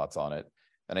his thoughts on it.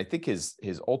 And I think his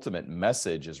ultimate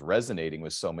message is resonating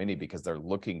with so many because they're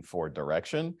looking for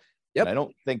direction. And I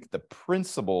don't think the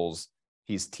principles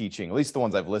he's teaching, at least the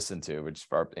ones I've listened to, which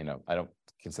I don't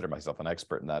consider myself an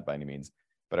expert in that by any means,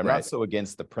 but I'm not so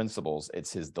against the principles.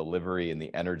 It's his delivery and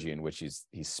the energy in which he's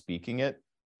speaking it.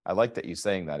 I like that you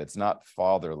saying that it's not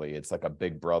fatherly. It's like a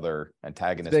big brother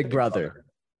antagonist. Big brother.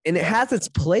 And it has its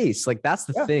place. Like, that's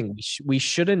the thing. We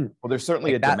shouldn't. Well, there's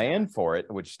certainly a demand for it,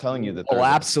 which is telling you that.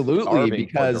 Absolutely.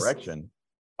 Because direction.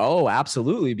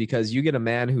 Absolutely. Because you get a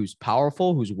man who's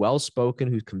powerful, who's well-spoken,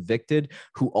 who's convicted,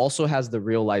 who also has the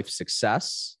real life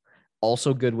success,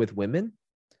 also good with women.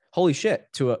 Holy shit.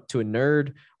 To a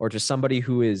nerd or to somebody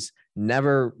who is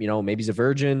never, maybe he's a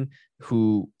virgin,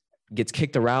 who gets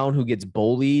kicked around, who gets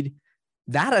bullied,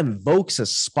 that invokes a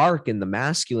spark in the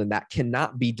masculine that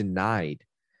cannot be denied.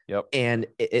 And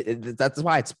that's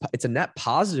why it's a net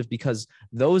positive, because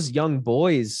those young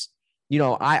boys,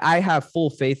 I have full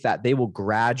faith that they will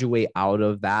graduate out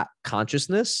of that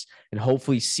consciousness and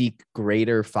hopefully seek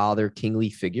greater father kingly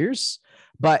figures.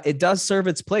 But it does serve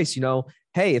its place.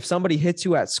 Hey, if somebody hits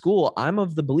you at school, I'm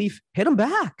of the belief, hit them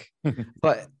back.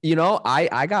 But,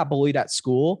 I got bullied at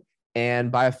school, and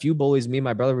by a few bullies. Me and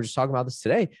my brother were just talking about this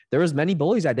today. There was many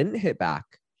bullies I didn't hit back.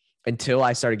 Until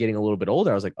I started getting a little bit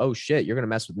older, I was like, oh shit, you're going to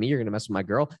mess with me. You're going to mess with my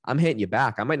girl. I'm hitting you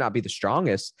back. I might not be the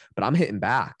strongest, but I'm hitting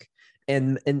back.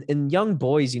 And young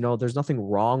boys, there's nothing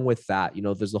wrong with that.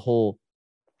 There's the whole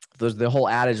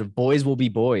adage of boys will be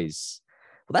boys.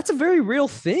 Well, that's a very real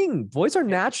thing. Boys are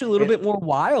naturally a little bit more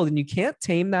wild, and you can't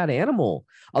tame that animal.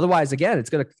 Otherwise, again, it's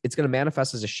going to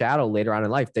manifest as a shadow later on in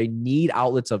life. They need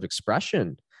outlets of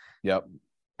expression. Yep.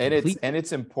 And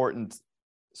it's important,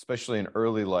 especially in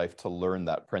early life, to learn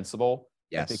that principle.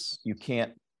 Yes. I think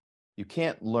you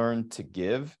can't learn to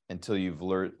give until you've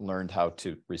learned how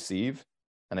to receive.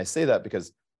 And I say that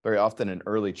because very often in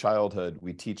early childhood,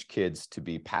 we teach kids to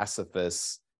be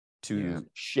pacifists, to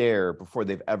share before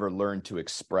they've ever learned to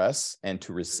express and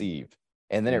to receive.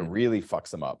 And then it really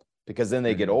fucks them up, because then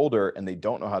they get older and they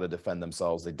don't know how to defend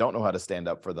themselves. They don't know how to stand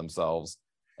up for themselves.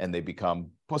 and they become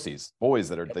pussies, boys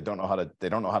they don't know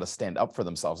how to stand up for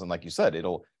themselves. And like you said,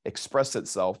 it'll express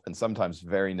itself in sometimes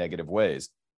very negative ways.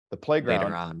 The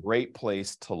playground, great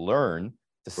place to learn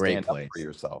to stand up for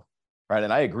yourself. Right.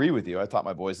 And I agree with you. I taught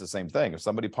my boys the same thing. If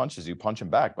somebody punches you, punch him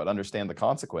back, but understand the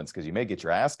consequence, because you may get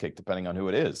your ass kicked depending on who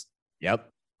it is. Yep.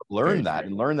 Learn that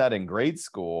and learn that in grade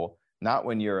school, not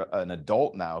when you're an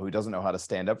adult now who doesn't know how to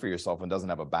stand up for yourself and doesn't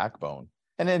have a backbone.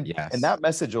 And then, and that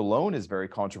message alone is very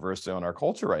controversial in our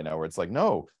culture right now, where it's like,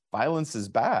 no, violence is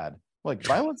bad. Like,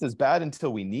 violence is bad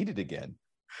until we need it again.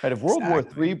 Right. If World War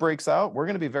III breaks out, we're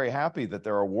going to be very happy that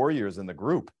there are warriors in the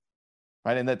group.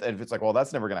 Right. And that if it's like, well,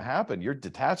 that's never going to happen, you're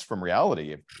detached from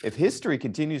reality. If history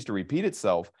continues to repeat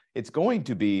itself, it's going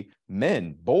to be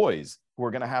men, boys, who are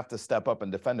going to have to step up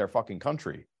and defend our fucking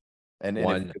country. And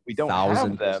if we don't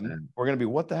have them, we're going to be,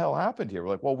 what the hell happened here? We're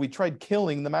like, well, we tried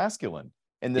killing the masculine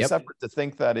in this effort to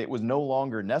think that it was no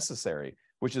longer necessary,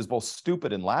 which is both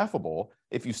stupid and laughable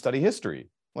if you study history.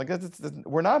 Like,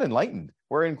 we're not enlightened.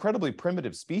 We're an incredibly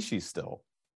primitive species still.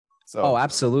 So,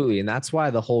 absolutely. And that's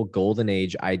why the whole golden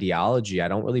age ideology, I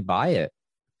don't really buy it.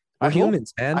 We're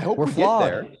humans, man. I hope we're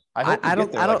flawed. I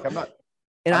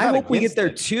hope we get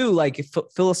there too, like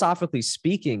philosophically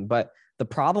speaking. But the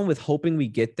problem with hoping we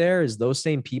get there is those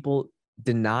same people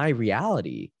deny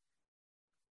reality.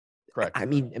 Correct. I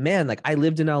mean, man, like, I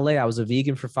lived in LA. I was a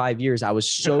vegan for 5 years. I was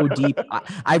so deep.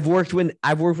 I've worked with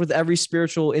every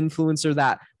spiritual influencer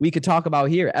that we could talk about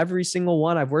here. Every single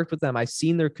one, I've worked with them. I've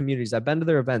seen their communities. I've been to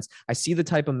their events. I see the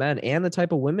type of men and the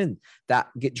type of women that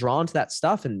get drawn to that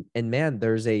stuff. And man,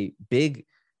 there's a big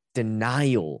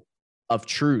denial of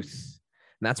truth.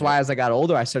 And that's why, as I got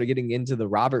older, I started getting into the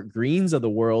Robert Greens of the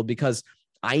world, because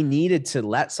I needed to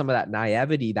let some of that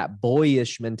naivety, that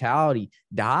boyish mentality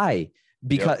die.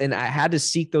 And I had to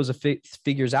seek those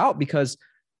figures out, because,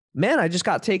 man, I just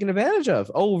got taken advantage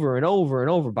of over and over and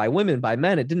over by women, by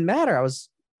men. It didn't matter.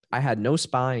 I had no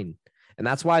spine. And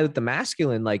that's why with the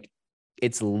masculine, like,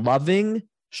 it's loving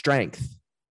strength.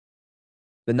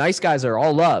 The nice guys are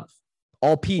all love,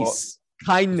 all peace,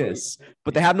 kindness,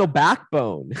 but they have no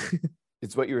backbone.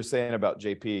 It's what you were saying about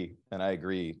JP. And I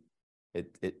agree.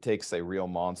 It takes a real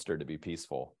monster to be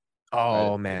peaceful.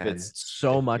 Oh, right? Man.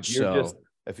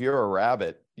 If you're a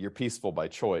rabbit, you're peaceful by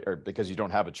choice, or because you don't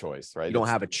have a choice, right? You don't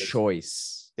have a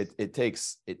choice. It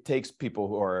takes people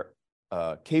who are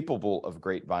capable of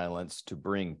great violence to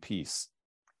bring peace.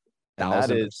 And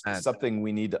that is something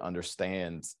we need to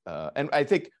understand. And I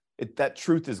think that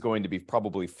truth is going to be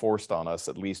probably forced on us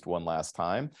at least one last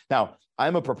time. Now,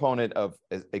 I'm a proponent of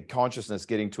a consciousness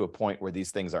getting to a point where these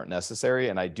things aren't necessary.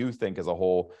 And I do think, as a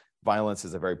whole, violence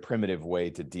is a very primitive way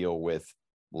to deal with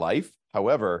life.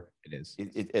 However, it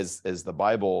is, as the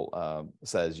Bible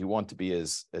says, you want to be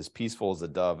as peaceful as a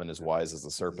dove and as wise as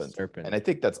a serpent. And I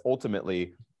think that's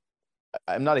ultimately,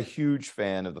 I'm not a huge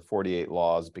fan of the 48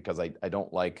 laws, because I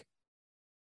don't like,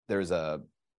 there's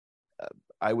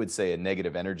I would say, a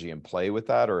negative energy in play with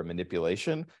that, or a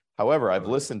manipulation. However, I've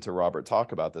listened to Robert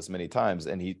talk about this many times,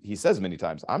 and he says many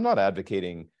times, I'm not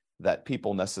advocating that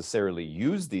people necessarily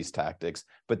use these tactics,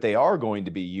 but they are going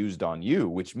to be used on you,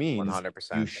 which means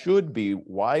 100%. You should be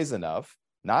wise enough,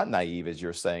 not naive, as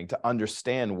you're saying, to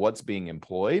understand what's being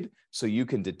employed, so you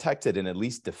can detect it and at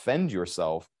least defend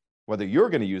yourself. Whether you're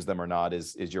going to use them or not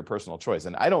is your personal choice.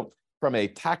 And I don't, from a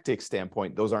tactic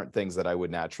standpoint, those aren't things that I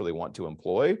would naturally want to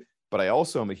employ, but I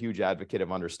also am a huge advocate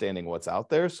of understanding what's out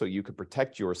there so you could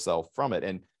protect yourself from it.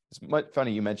 And it's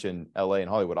funny you mentioned LA and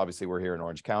Hollywood. Obviously, we're here in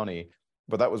Orange County.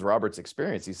 But that was Robert's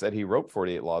experience. He said he wrote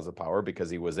 48 Laws of Power because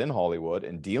he was in Hollywood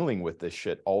and dealing with this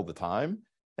shit all the time.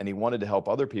 And he wanted to help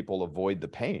other people avoid the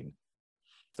pain.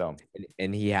 So,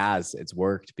 and he has, it's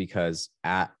worked, because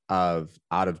out of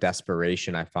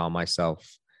desperation, I found myself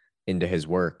into his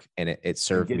work, and it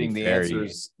served me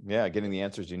answers. Yeah. Getting the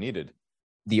answers you needed.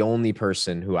 The only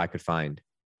person who I could find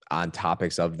on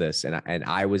topics of this. And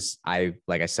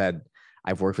like I said,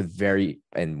 I've worked with very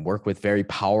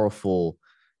powerful,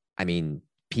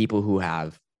 people who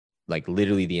have, like,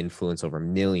 literally the influence over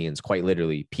millions, quite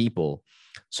literally, people.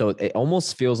 So it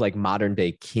almost feels like modern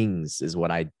day kings is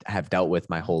what I have dealt with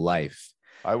my whole life.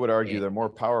 I would argue they're more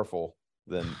powerful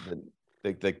than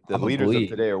the leaders of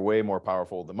today are way more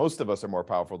powerful. Most of us are more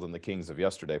powerful than the kings of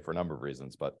yesterday for a number of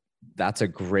reasons, but that's a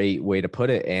great way to put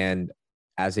it. And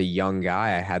as a young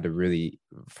guy, I had to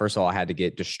first of all, I had to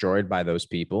get destroyed by those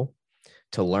people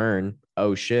to learn,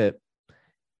 oh shit,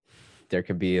 there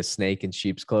can be a snake in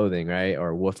sheep's clothing, right? Or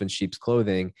a wolf in sheep's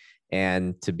clothing.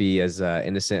 And to be as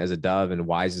innocent as a dove and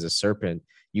wise as a serpent,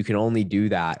 you can only do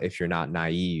that if you're not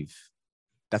naive.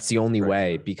 That's the only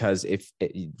way, because if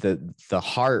the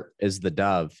heart is the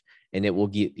dove and it will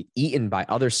get eaten by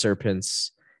other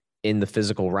serpents in the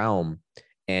physical realm.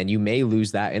 And you may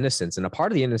lose that innocence. And a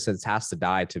part of the innocence has to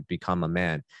die to become a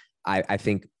man. I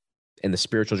think in the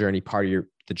spiritual journey, part of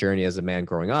the journey as a man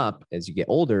growing up, as you get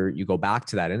older, you go back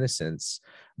to that innocence.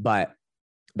 But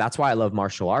that's why I love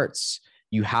martial arts.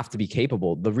 You have to be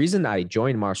capable. The reason I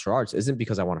joined martial arts isn't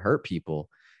because I want to hurt people.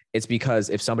 It's because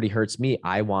if somebody hurts me,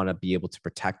 I want to be able to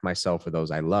protect myself or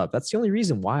those I love. That's the only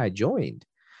reason why I joined.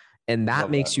 And that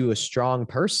makes you a strong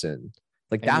person.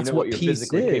 Like, that's what you're peace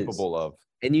physically is. capable of.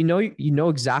 And you know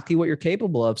exactly what you're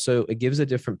capable of. So it gives a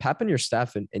different pep in your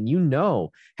step. And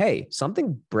hey,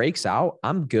 something breaks out,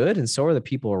 I'm good. And so are the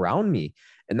people around me.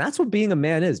 And that's what being a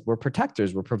man is. We're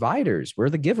protectors. We're providers. We're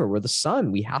the giver. We're the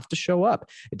son. We have to show up.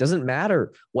 It doesn't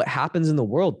matter what happens in the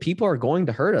world. People are going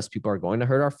to hurt us. People are going to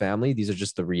hurt our family. These are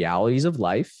just the realities of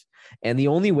life. And the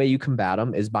only way you combat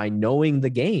them is by knowing the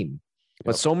game.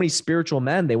 But so many spiritual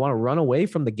men, they want to run away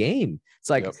from the game. It's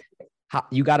like,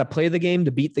 you got to play the game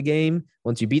to beat the game.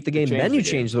 Once you beat the game, then you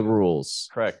change the rules.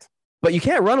 Correct. But you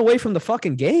can't run away from the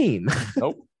fucking game.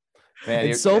 Nope. Man,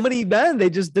 and so many men, they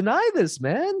just deny this,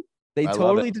 man. They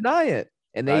totally deny it.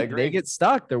 And they get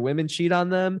stuck. Their women cheat on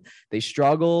them. They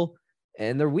struggle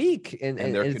and they're weak. And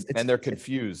they're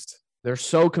confused. They're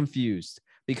so confused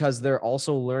because they're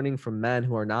also learning from men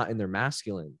who are not in their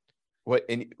masculine.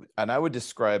 And I would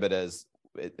describe it as,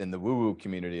 in the woo-woo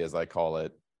community, as I call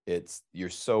it, you're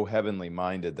so heavenly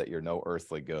minded that you're no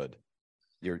earthly good.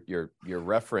 Your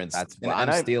reference.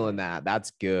 I'm stealing that.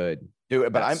 That's good.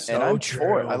 Dude, but I'm true.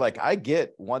 for it. I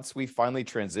get, once we finally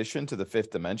transition to the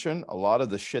fifth dimension, a lot of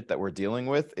the shit that we're dealing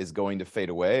with is going to fade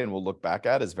away and we'll look back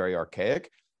at as very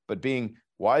archaic. But being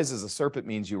wise as a serpent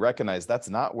means you recognize that's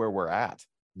not where we're at.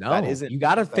 No, you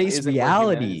got to face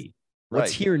reality.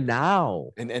 What's here now.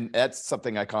 And that's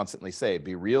something I constantly say.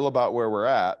 Be real about where we're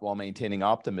at while maintaining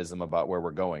optimism about where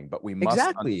we're going. But we must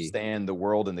understand the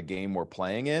world and the game we're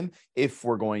playing in if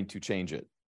we're going to change it.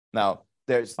 Now,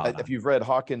 if you've read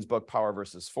Hawkins' book, Power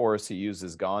versus Force, he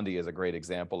uses Gandhi as a great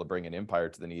example of bringing empire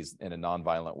to the knees in a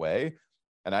nonviolent way.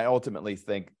 And I ultimately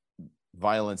think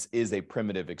violence is a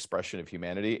primitive expression of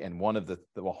humanity. And one of the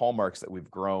hallmarks that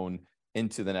we've grown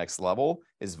into the next level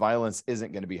is violence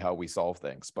isn't going to be how we solve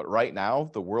things. But right now,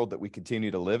 the world that we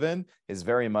continue to live in is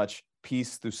very much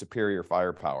peace through superior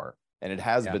firepower. And it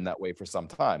has been that way for some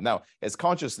time. Now, as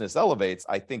consciousness elevates,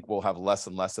 I think we'll have less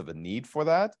and less of a need for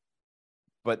that.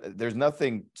 But there's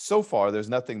nothing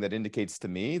that indicates to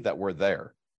me that we're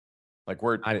there. Like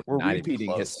we're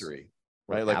repeating history,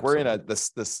 right? Like we're in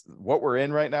what we're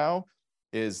in right now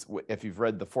is, if you've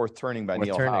read The Fourth Turning by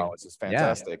Neil Howe, it's just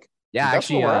fantastic. Yeah,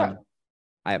 actually,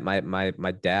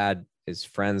 my dad is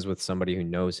friends with somebody who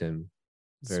knows him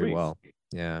very well.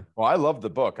 Yeah. Well, I loved the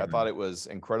book. I thought it was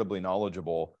incredibly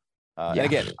knowledgeable. And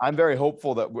again, I'm very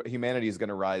hopeful that humanity is going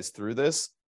to rise through this,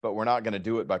 but we're not going to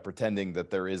do it by pretending that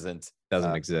there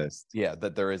doesn't exist. Yeah,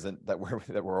 that there isn't, that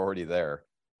we're already there.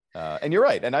 And you're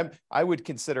right. And I would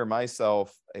consider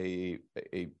myself a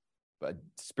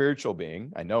spiritual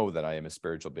being. I know that I am a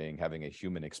spiritual being having a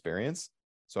human experience.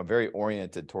 So I'm very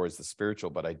oriented towards the spiritual,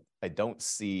 but I don't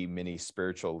see many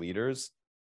spiritual leaders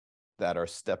that are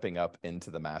stepping up into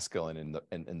the masculine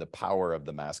and the power of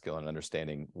the masculine,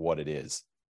 understanding what it is.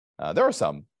 There are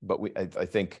some, but I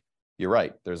think you're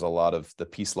right. There's a lot of the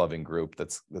peace-loving group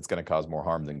that's going to cause more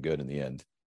harm than good in the end.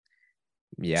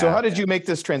 Yeah. So how did you make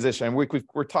this transition?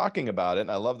 We're talking about it,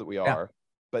 and I love that we are.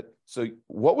 But so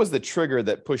what was the trigger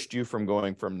that pushed you from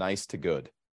going from nice to good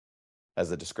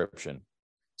as a description?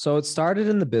 So it started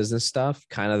in the business stuff,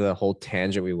 kind of the whole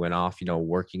tangent we went off,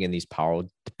 working in these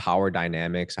power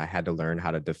dynamics. I had to learn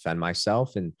how to defend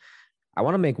myself. And I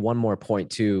want to make one more point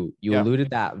too. You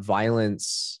alluded that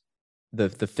violence, the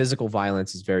physical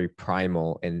violence is very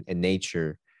primal in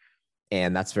nature.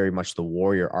 And that's very much the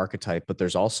warrior archetype, but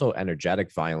there's also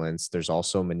energetic violence. There's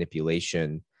also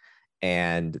manipulation.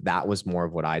 And that was more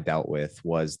of what I dealt with,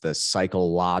 was the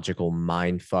psychological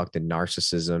mind fucked and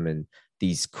narcissism and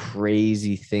these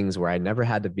crazy things where I never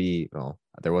had to be, well,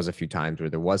 there was a few times where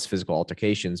there was physical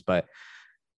altercations, but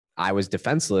I was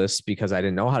defenseless because I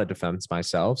didn't know how to defend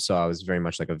myself. So I was very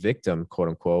much like a victim, quote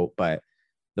unquote. But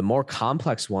the more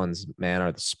complex ones, man,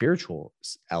 are the spiritual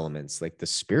elements, like the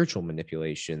spiritual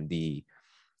manipulation, the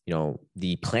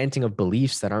planting of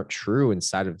beliefs that aren't true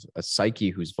inside of a psyche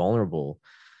who's vulnerable.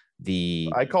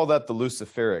 I call that the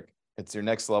Luciferic. It's your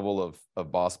next level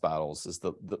of boss battles. Is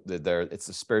it's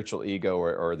the spiritual ego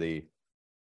or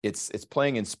it's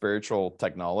playing in spiritual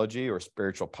technology or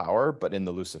spiritual power, but in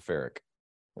the Luciferic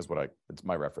is it's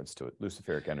my reference to it.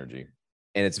 Luciferic energy.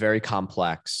 And it's very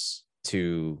complex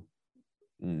to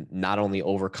not only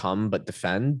overcome, but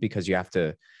defend, because you have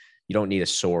to you don't need a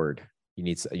sword. You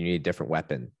need a different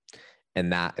weapon.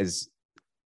 And that is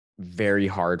very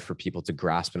hard for people to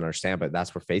grasp and understand, but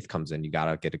that's where faith comes in. You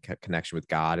got to get a connection with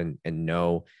God and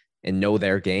know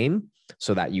their game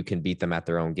so that you can beat them at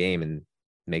their own game and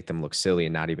make them look silly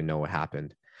and not even know what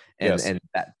happened. And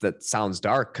that sounds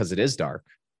dark because it is dark.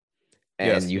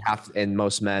 And you have to, and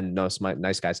most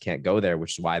nice guys can't go there,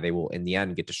 which is why they will in the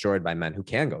end get destroyed by men who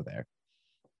can go there.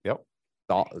 Yep.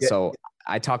 So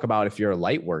I talk about, if you're a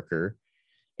light worker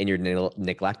and you're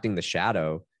neglecting the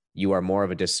shadow, you are more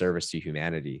of a disservice to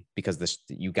humanity, because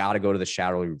you got to go to the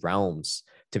shadowy realms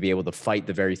to be able to fight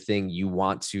the very thing you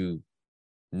want to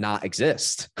not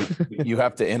exist. You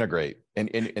have to integrate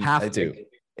and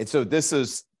so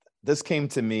this came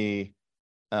to me.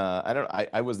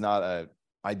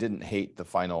 I didn't hate the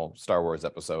final Star Wars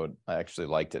episode. I actually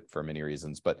liked it for many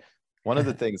reasons, but one of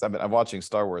the things I'm watching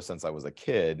Star Wars since I was a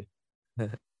kid.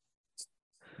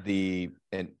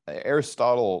 And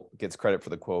Aristotle gets credit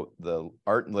for the quote, "The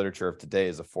art and literature of today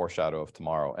is a foreshadow of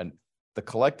tomorrow." And the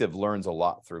collective learns a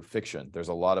lot through fiction. There's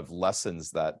a lot of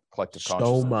lessons that collective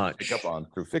consciousness pick up on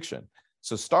through fiction.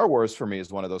 So Star Wars for me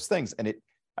is one of those things. And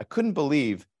I couldn't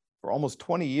believe for almost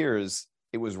 20 years,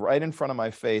 it was right in front of my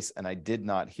face and I did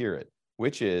not hear it,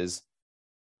 which is,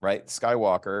 right,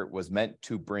 Skywalker was meant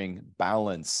to bring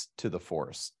balance to the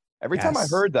Force. Every time I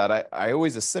heard that, I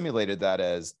always assimilated that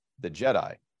as the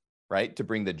Jedi, right? To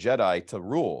bring the Jedi to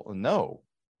rule. No,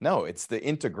 it's the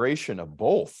integration of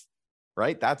both,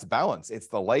 right? That's balance. It's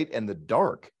the light and the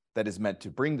dark that is meant to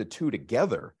bring the two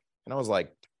together. And I was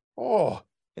like, oh,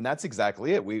 and that's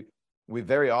exactly it. We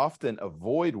very often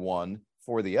avoid one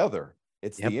for the other.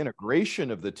 It's the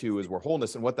integration of the two is where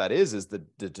wholeness. And what that is the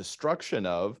destruction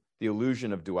of the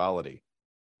illusion of duality.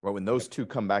 Well, when those two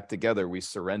come back together, we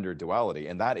surrender duality,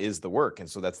 and that is the work. And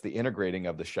so that's the integrating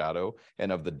of the shadow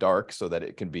and of the dark so that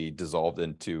it can be dissolved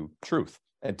into truth.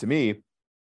 And to me,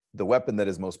 the weapon that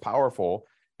is most powerful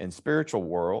in the spiritual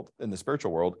world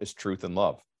is truth and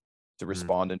love, to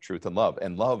respond in truth and love.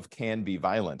 And love can be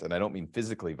violent. And I don't mean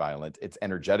physically violent. It's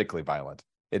energetically violent.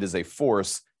 It is a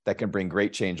force that can bring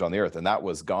great change on the earth. And that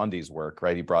was Gandhi's work,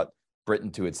 right? He brought Britain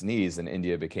to its knees and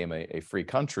India became a free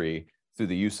country through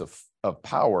the use of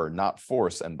power, not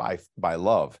force, and by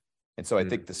love. And so I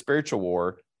think the spiritual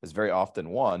war is very often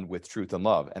won with truth and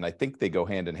love. And I think they go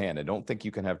hand in hand. I don't think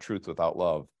you can have truth without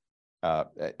love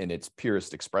in its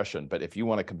purest expression. But if you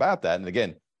want to combat that, and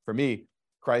again, for me,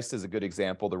 Christ is a good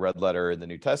example, the red letter in the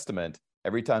New Testament.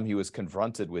 Every time he was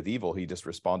confronted with evil, he just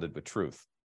responded with truth,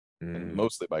 and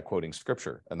mostly by quoting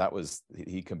scripture. And that was,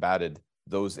 he combated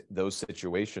those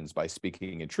situations by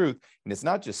speaking in truth. And it's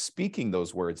not just speaking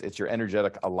those words, it's your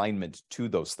energetic alignment to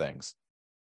those things,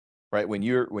 right? When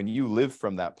you live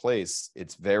from that place,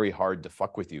 it's very hard to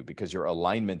fuck with you, because your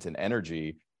alignment and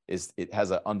energy it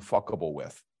has an unfuckable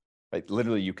with, right?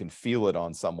 Literally, you can feel it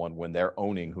on someone when they're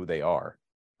owning who they are,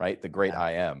 right? The great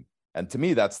I am. And to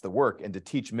me, that's the work. And to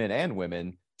teach men and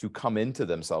women to come into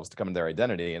themselves, to come in their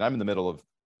identity. And I'm in the middle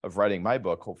of writing my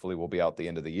book. Hopefully we'll be out the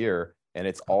end of the year. And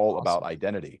it's all about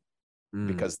identity,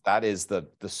 because that is the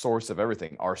source of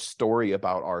everything. Our story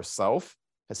about ourselves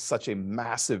has such a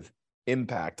massive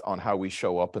impact on how we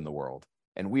show up in the world.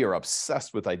 And we are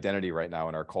obsessed with identity right now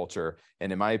in our culture.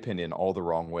 And in my opinion, all the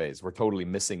wrong ways. We're totally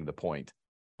missing the point.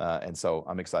 And so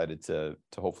I'm excited to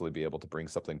hopefully be able to bring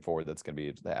something forward that's going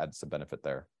to add some benefit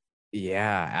there.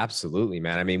 Yeah, absolutely,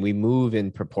 man. I mean, we move in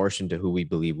proportion to who we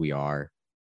believe we are.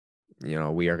 You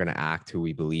know, we are going to act who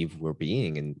we believe we're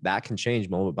being, and that can change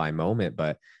moment by moment.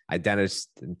 But identity,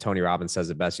 Tony Robbins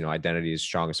says it best, you know, identity is the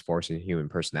strongest force in human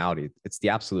personality. It's the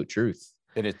absolute truth.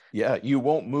 And you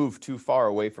won't move too far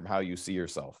away from how you see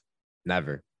yourself.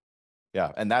 Never.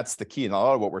 Yeah. And that's the key. And a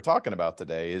lot of what we're talking about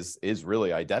today is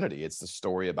really identity. It's the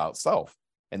story about self.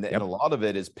 And a lot of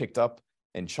it is picked up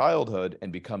in childhood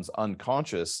and becomes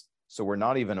unconscious. So we're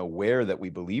not even aware that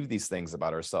we believe these things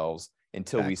about ourselves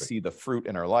until we see the fruit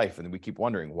in our life. And then we keep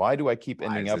wondering, why do I keep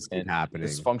ending up in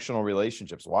dysfunctional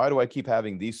relationships? Why do I keep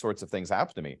having these sorts of things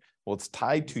happen to me? Well, it's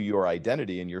tied to your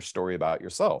identity and your story about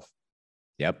yourself.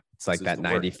 Yep. It's like that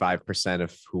 95%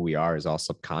 of who we are is all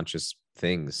subconscious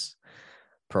things,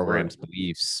 programs,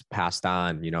 beliefs passed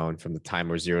on, you know, and from the time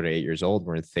we're 0 to 8 years old,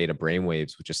 we're in theta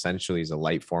brainwaves, which essentially is a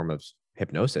light form of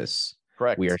hypnosis.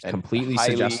 Correct. We are completely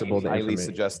suggestible. Highly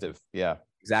suggestive. Yeah.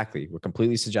 Exactly. We're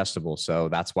completely suggestible. So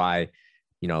that's why,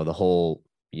 you know, the whole,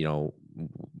 you know,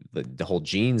 the whole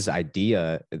genes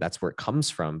idea, that's where it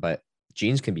comes from. But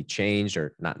genes can be changed,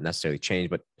 or not necessarily changed,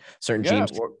 but certain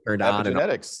genes turned on.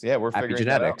 Epigenetics. Yeah, we're figuring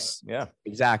that out. Yeah,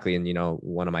 exactly. And, you know,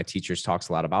 one of my teachers talks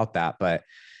a lot about that. But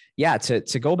yeah,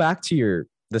 to go back to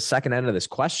the second end of this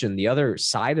question, the other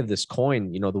side of this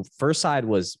coin, the first side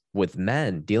was with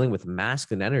men dealing with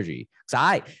masculine energy. So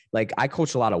I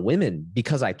coach a lot of women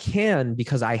because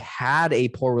I had a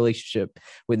poor relationship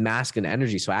with masculine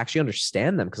energy. So I actually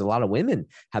understand them, because a lot of women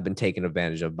have been taken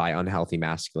advantage of by unhealthy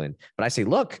masculine. But I say,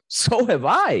 look, so have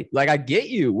I. Like, I get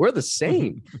you. We're the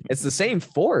same. It's the same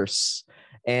force.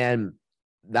 And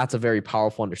that's a very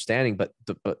powerful understanding. But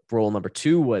rule number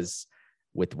 2 was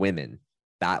with women.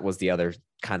 That was the other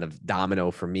kind of domino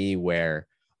for me, where,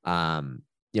 I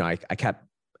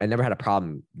never had a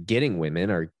problem getting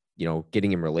women or,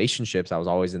 getting in relationships. I was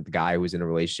always the guy who was in a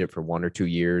relationship for 1 or 2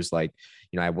 years. Like,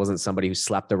 I wasn't somebody who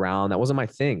slept around. That wasn't my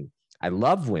thing. I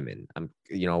love women.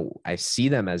 I see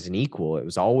them as an equal. It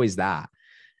was always that.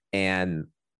 And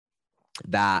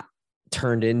that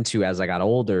turned into, as I got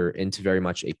older, into very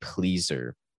much a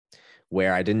pleaser,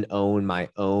 where I didn't own my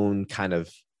own kind of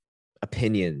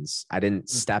opinions. I didn't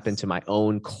step into my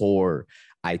own core.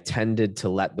 I tended to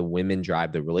let the women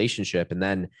drive the relationship. And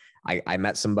then I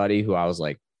met somebody who I was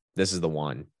like, this is the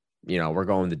one, we're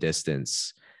going the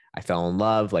distance. I fell in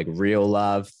love, like real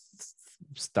love,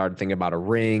 started thinking about a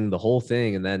ring, the whole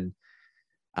thing. And then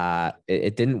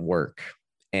it didn't work.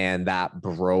 And that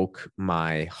broke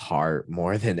my heart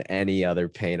more than any other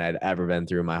pain I'd ever been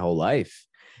through in my whole life.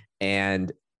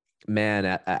 And man,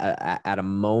 at a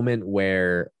moment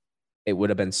where it would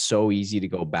have been so easy to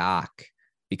go back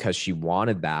because she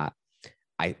wanted that,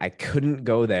 I couldn't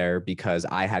go there, because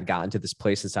I had gotten to this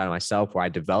place inside of myself where I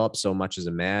developed so much as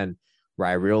a man, where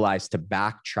I realized to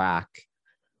backtrack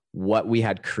what we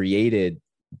had created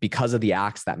because of the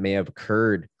acts that may have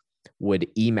occurred would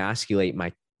emasculate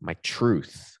my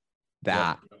truth,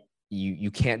 that you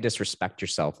can't disrespect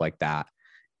yourself like that.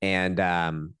 And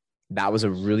that was a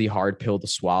really hard pill to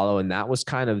swallow. And that was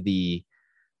kind of I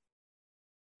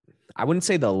wouldn't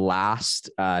say the last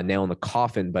nail in the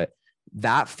coffin, but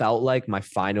that felt like my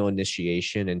final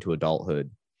initiation into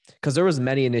adulthood. Because there was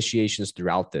many initiations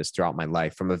throughout my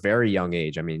life from a very young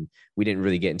age. I mean, we didn't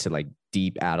really get into like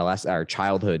deep adolescence or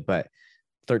childhood, but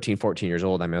 13, 14 years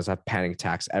old, I was having panic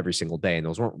attacks every single day, and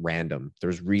those weren't random.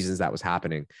 There's reasons that was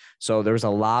happening. So there was a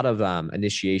lot of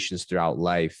initiations throughout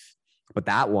life, but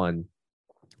that one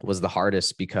was the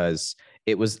hardest, because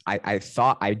it was, I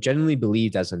genuinely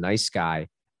believed, as a nice guy,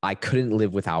 I couldn't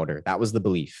live without her. That was the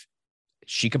belief.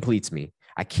 She completes me.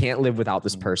 I can't live without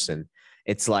this person.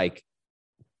 It's like,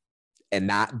 and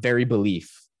that very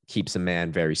belief keeps a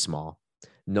man very small.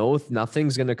 No,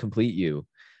 nothing's going to complete you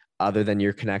other than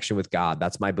your connection with God.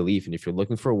 That's my belief. And if you're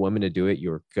looking for a woman to do it,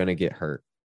 you're going to get hurt,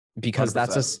 because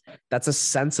 100%. that's a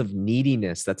sense of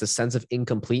neediness. That's a sense of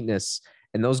incompleteness.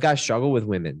 And those guys struggle with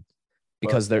women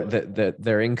because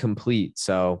they're incomplete.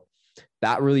 So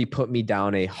that really put me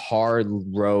down a hard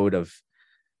road of,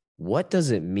 what does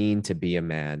it mean to be a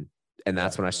man? And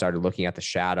that's when I started looking at the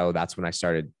shadow. That's when I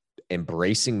started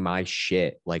embracing my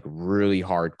shit, like really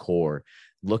hardcore,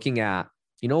 looking at,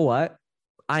 you know what?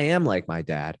 I am like my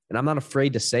dad. And I'm not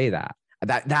afraid to say that.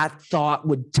 That thought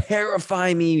would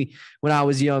terrify me when I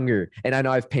was younger. And I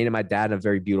know I've painted my dad in a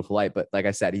very beautiful light, but like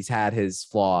I said, he's had his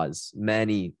flaws,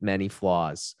 many, many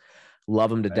flaws.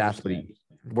 Love him to death, but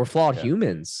we're flawed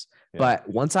humans. Yeah. But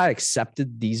once I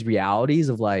accepted these realities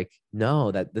of like,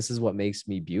 no, that this is what makes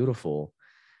me beautiful,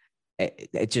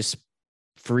 it just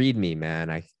freed me,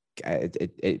 man.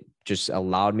 It just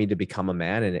allowed me to become a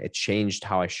man, and it changed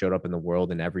how I showed up in the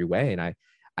world in every way. And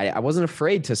I wasn't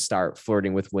afraid to start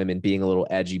flirting with women, being a little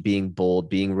edgy, being bold,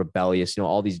 being rebellious,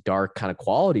 all these dark kind of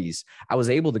qualities. I was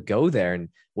able to go there. And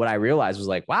what I realized was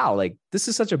like, wow, like this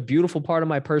is such a beautiful part of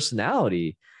my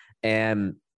personality.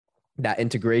 And that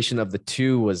integration of the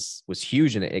two was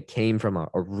huge. And it came from a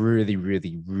really,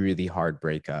 really, really hard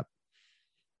breakup.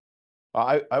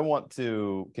 I want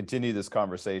to continue this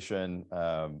conversation.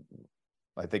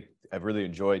 I think I've really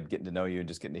enjoyed getting to know you and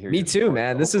just getting to hear you. Me too,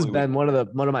 man. This has been one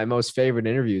of my most favorite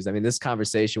interviews. I mean, this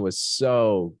conversation was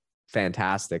so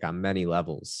fantastic on many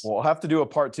levels. Well, I'll have to do a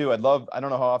part 2. I don't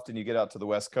know how often you get out to the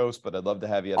West Coast, but I'd love to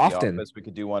have you at the office. We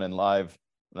could do one in live.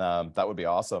 That would be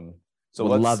awesome. So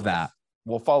would love that.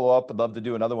 We'll follow up. I'd love to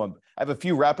do another one. I have a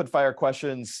few rapid fire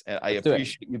questions, and I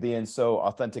appreciate you being so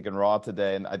authentic and raw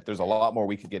today. And there's a lot more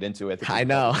we could get into. I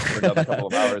know. For another couple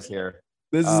of hours here.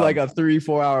 This is like a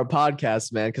 3-4 hour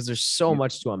podcast, man, because there's so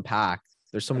much to unpack.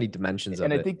 There's so many dimensions of it.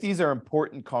 And I think these are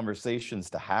important conversations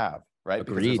to have, right?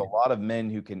 Agreed. Because there's a lot of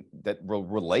men that will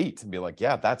relate and be like,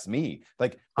 yeah, that's me.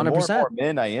 Like the 100%. more and more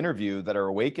men I interview that are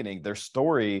awakening, their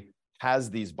story has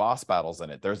these boss battles in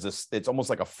it. There's this, it's almost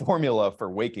like a formula for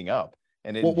waking up.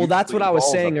 And well, that's what I was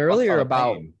saying earlier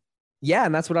about Yeah,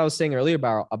 and that's what I was saying earlier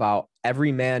about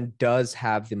every man does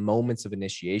have the moments of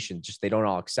initiation, just they don't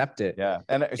all accept it. Yeah.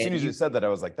 And as soon And as you said that, I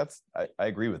was like, I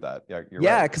agree with that. Yeah, you're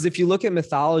yeah, right. because if you look at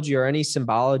mythology or any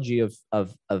symbology of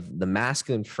the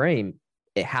masculine frame,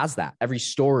 it has that. Every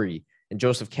story, and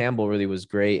Joseph Campbell really was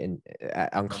great in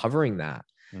uncovering that.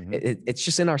 It's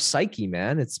just in our psyche,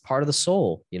 man. It's part of the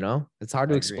soul, you know? It's hard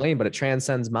to explain, but it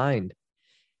transcends mind.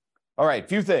 All right,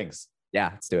 few things. Yeah,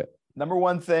 let's do it. Number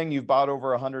one thing you've bought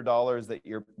over $100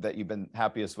 that you've been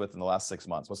happiest with in the last 6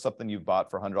 months. What's something you've bought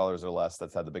for $100 or less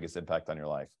that's had the biggest impact on your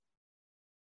life?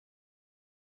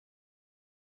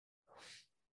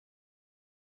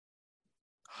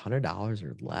 $100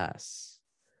 or less.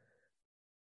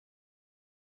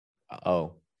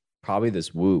 Oh, probably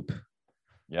this Whoop.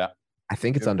 Yeah. I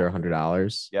think it's under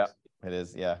 $100. Yeah, it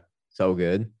is. Yeah. So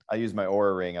good. I use my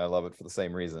Aura ring and I love it for the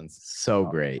same reasons. So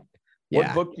great.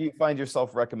 What book do you find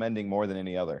yourself recommending more than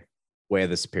any other? Way of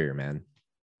the Superior Man.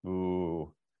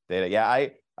 Ooh, data. Yeah,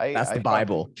 that's the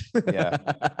Bible. Yeah,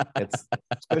 it's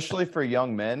especially for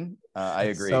young men. I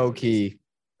agree. So key.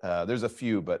 There's a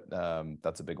few, but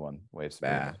that's a big one. Way of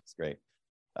Superior Man. It's great.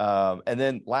 And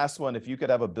then last one, if you could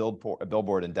have a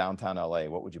billboard in downtown LA,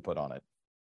 what would you put on it?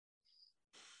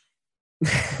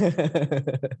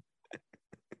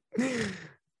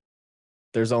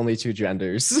 There's only two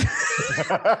genders.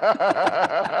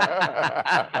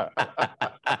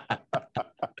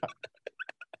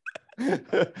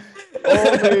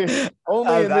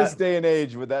 only in this day and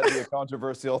age would that be a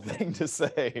controversial thing to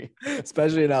say,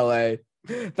 especially in LA.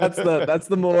 That's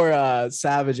the more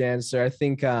savage answer. I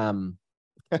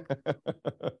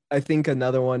think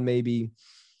another one maybe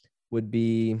would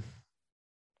be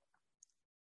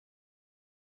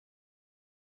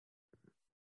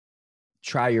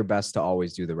try your best to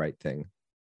always do the right thing.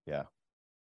 Yeah.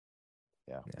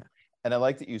 And I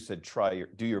like that you said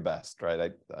do your best,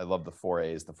 right? I love the 4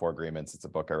 A's, the 4 agreements. It's a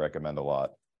book I recommend a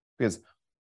lot because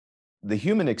the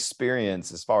human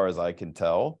experience, as far as I can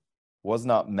tell, was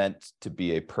not meant to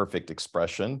be a perfect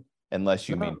expression unless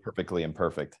you mean perfectly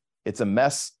imperfect. It's a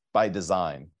mess by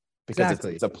design because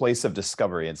it's a place of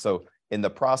discovery. And so in the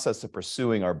process of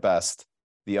pursuing our best,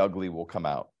 the ugly will come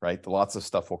out, right? Lots of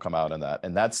stuff will come out in that.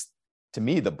 And that's, to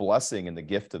me, the blessing and the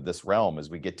gift of this realm is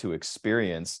we get to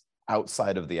experience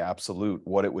outside of the absolute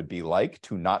what it would be like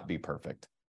to not be perfect,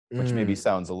 which maybe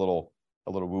sounds a little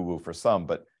woo-woo for some,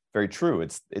 but very true.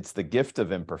 It's the gift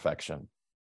of imperfection.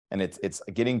 And it's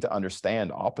getting to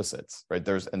understand opposites, right?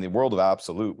 There's in the world of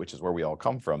absolute, which is where we all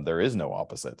come from, there is no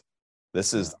opposite.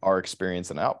 This is our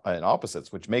experience in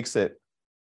opposites, which makes it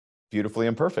beautifully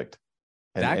imperfect.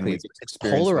 Exactly. It's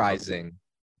polarizing.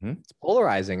 It's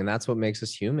polarizing, and that's what makes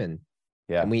us human.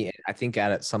 Yeah. And I think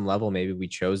at some level, maybe we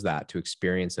chose that to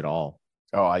experience it all.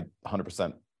 Oh, I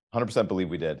 100% believe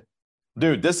we did.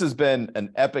 Dude, this has been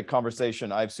an epic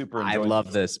conversation. I've super enjoyed. I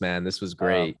love this, man. This was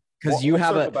great. Because you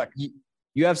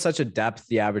have such a depth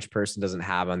the average person doesn't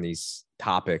have on these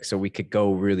topics. So we could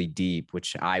go really deep,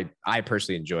 which I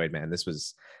personally enjoyed, man. This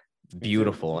was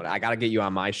beautiful. And I got to get you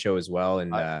on my show as well.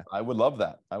 And I would love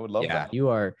that. I would love that.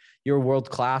 You're world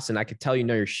class, and I could tell you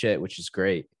know your shit, which is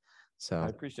great. So I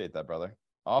appreciate that, brother.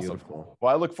 Awesome. Beautiful.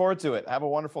 Well, I look forward to it. Have a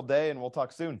wonderful day, and we'll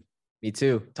talk soon. Me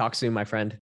too. Talk soon, my friend.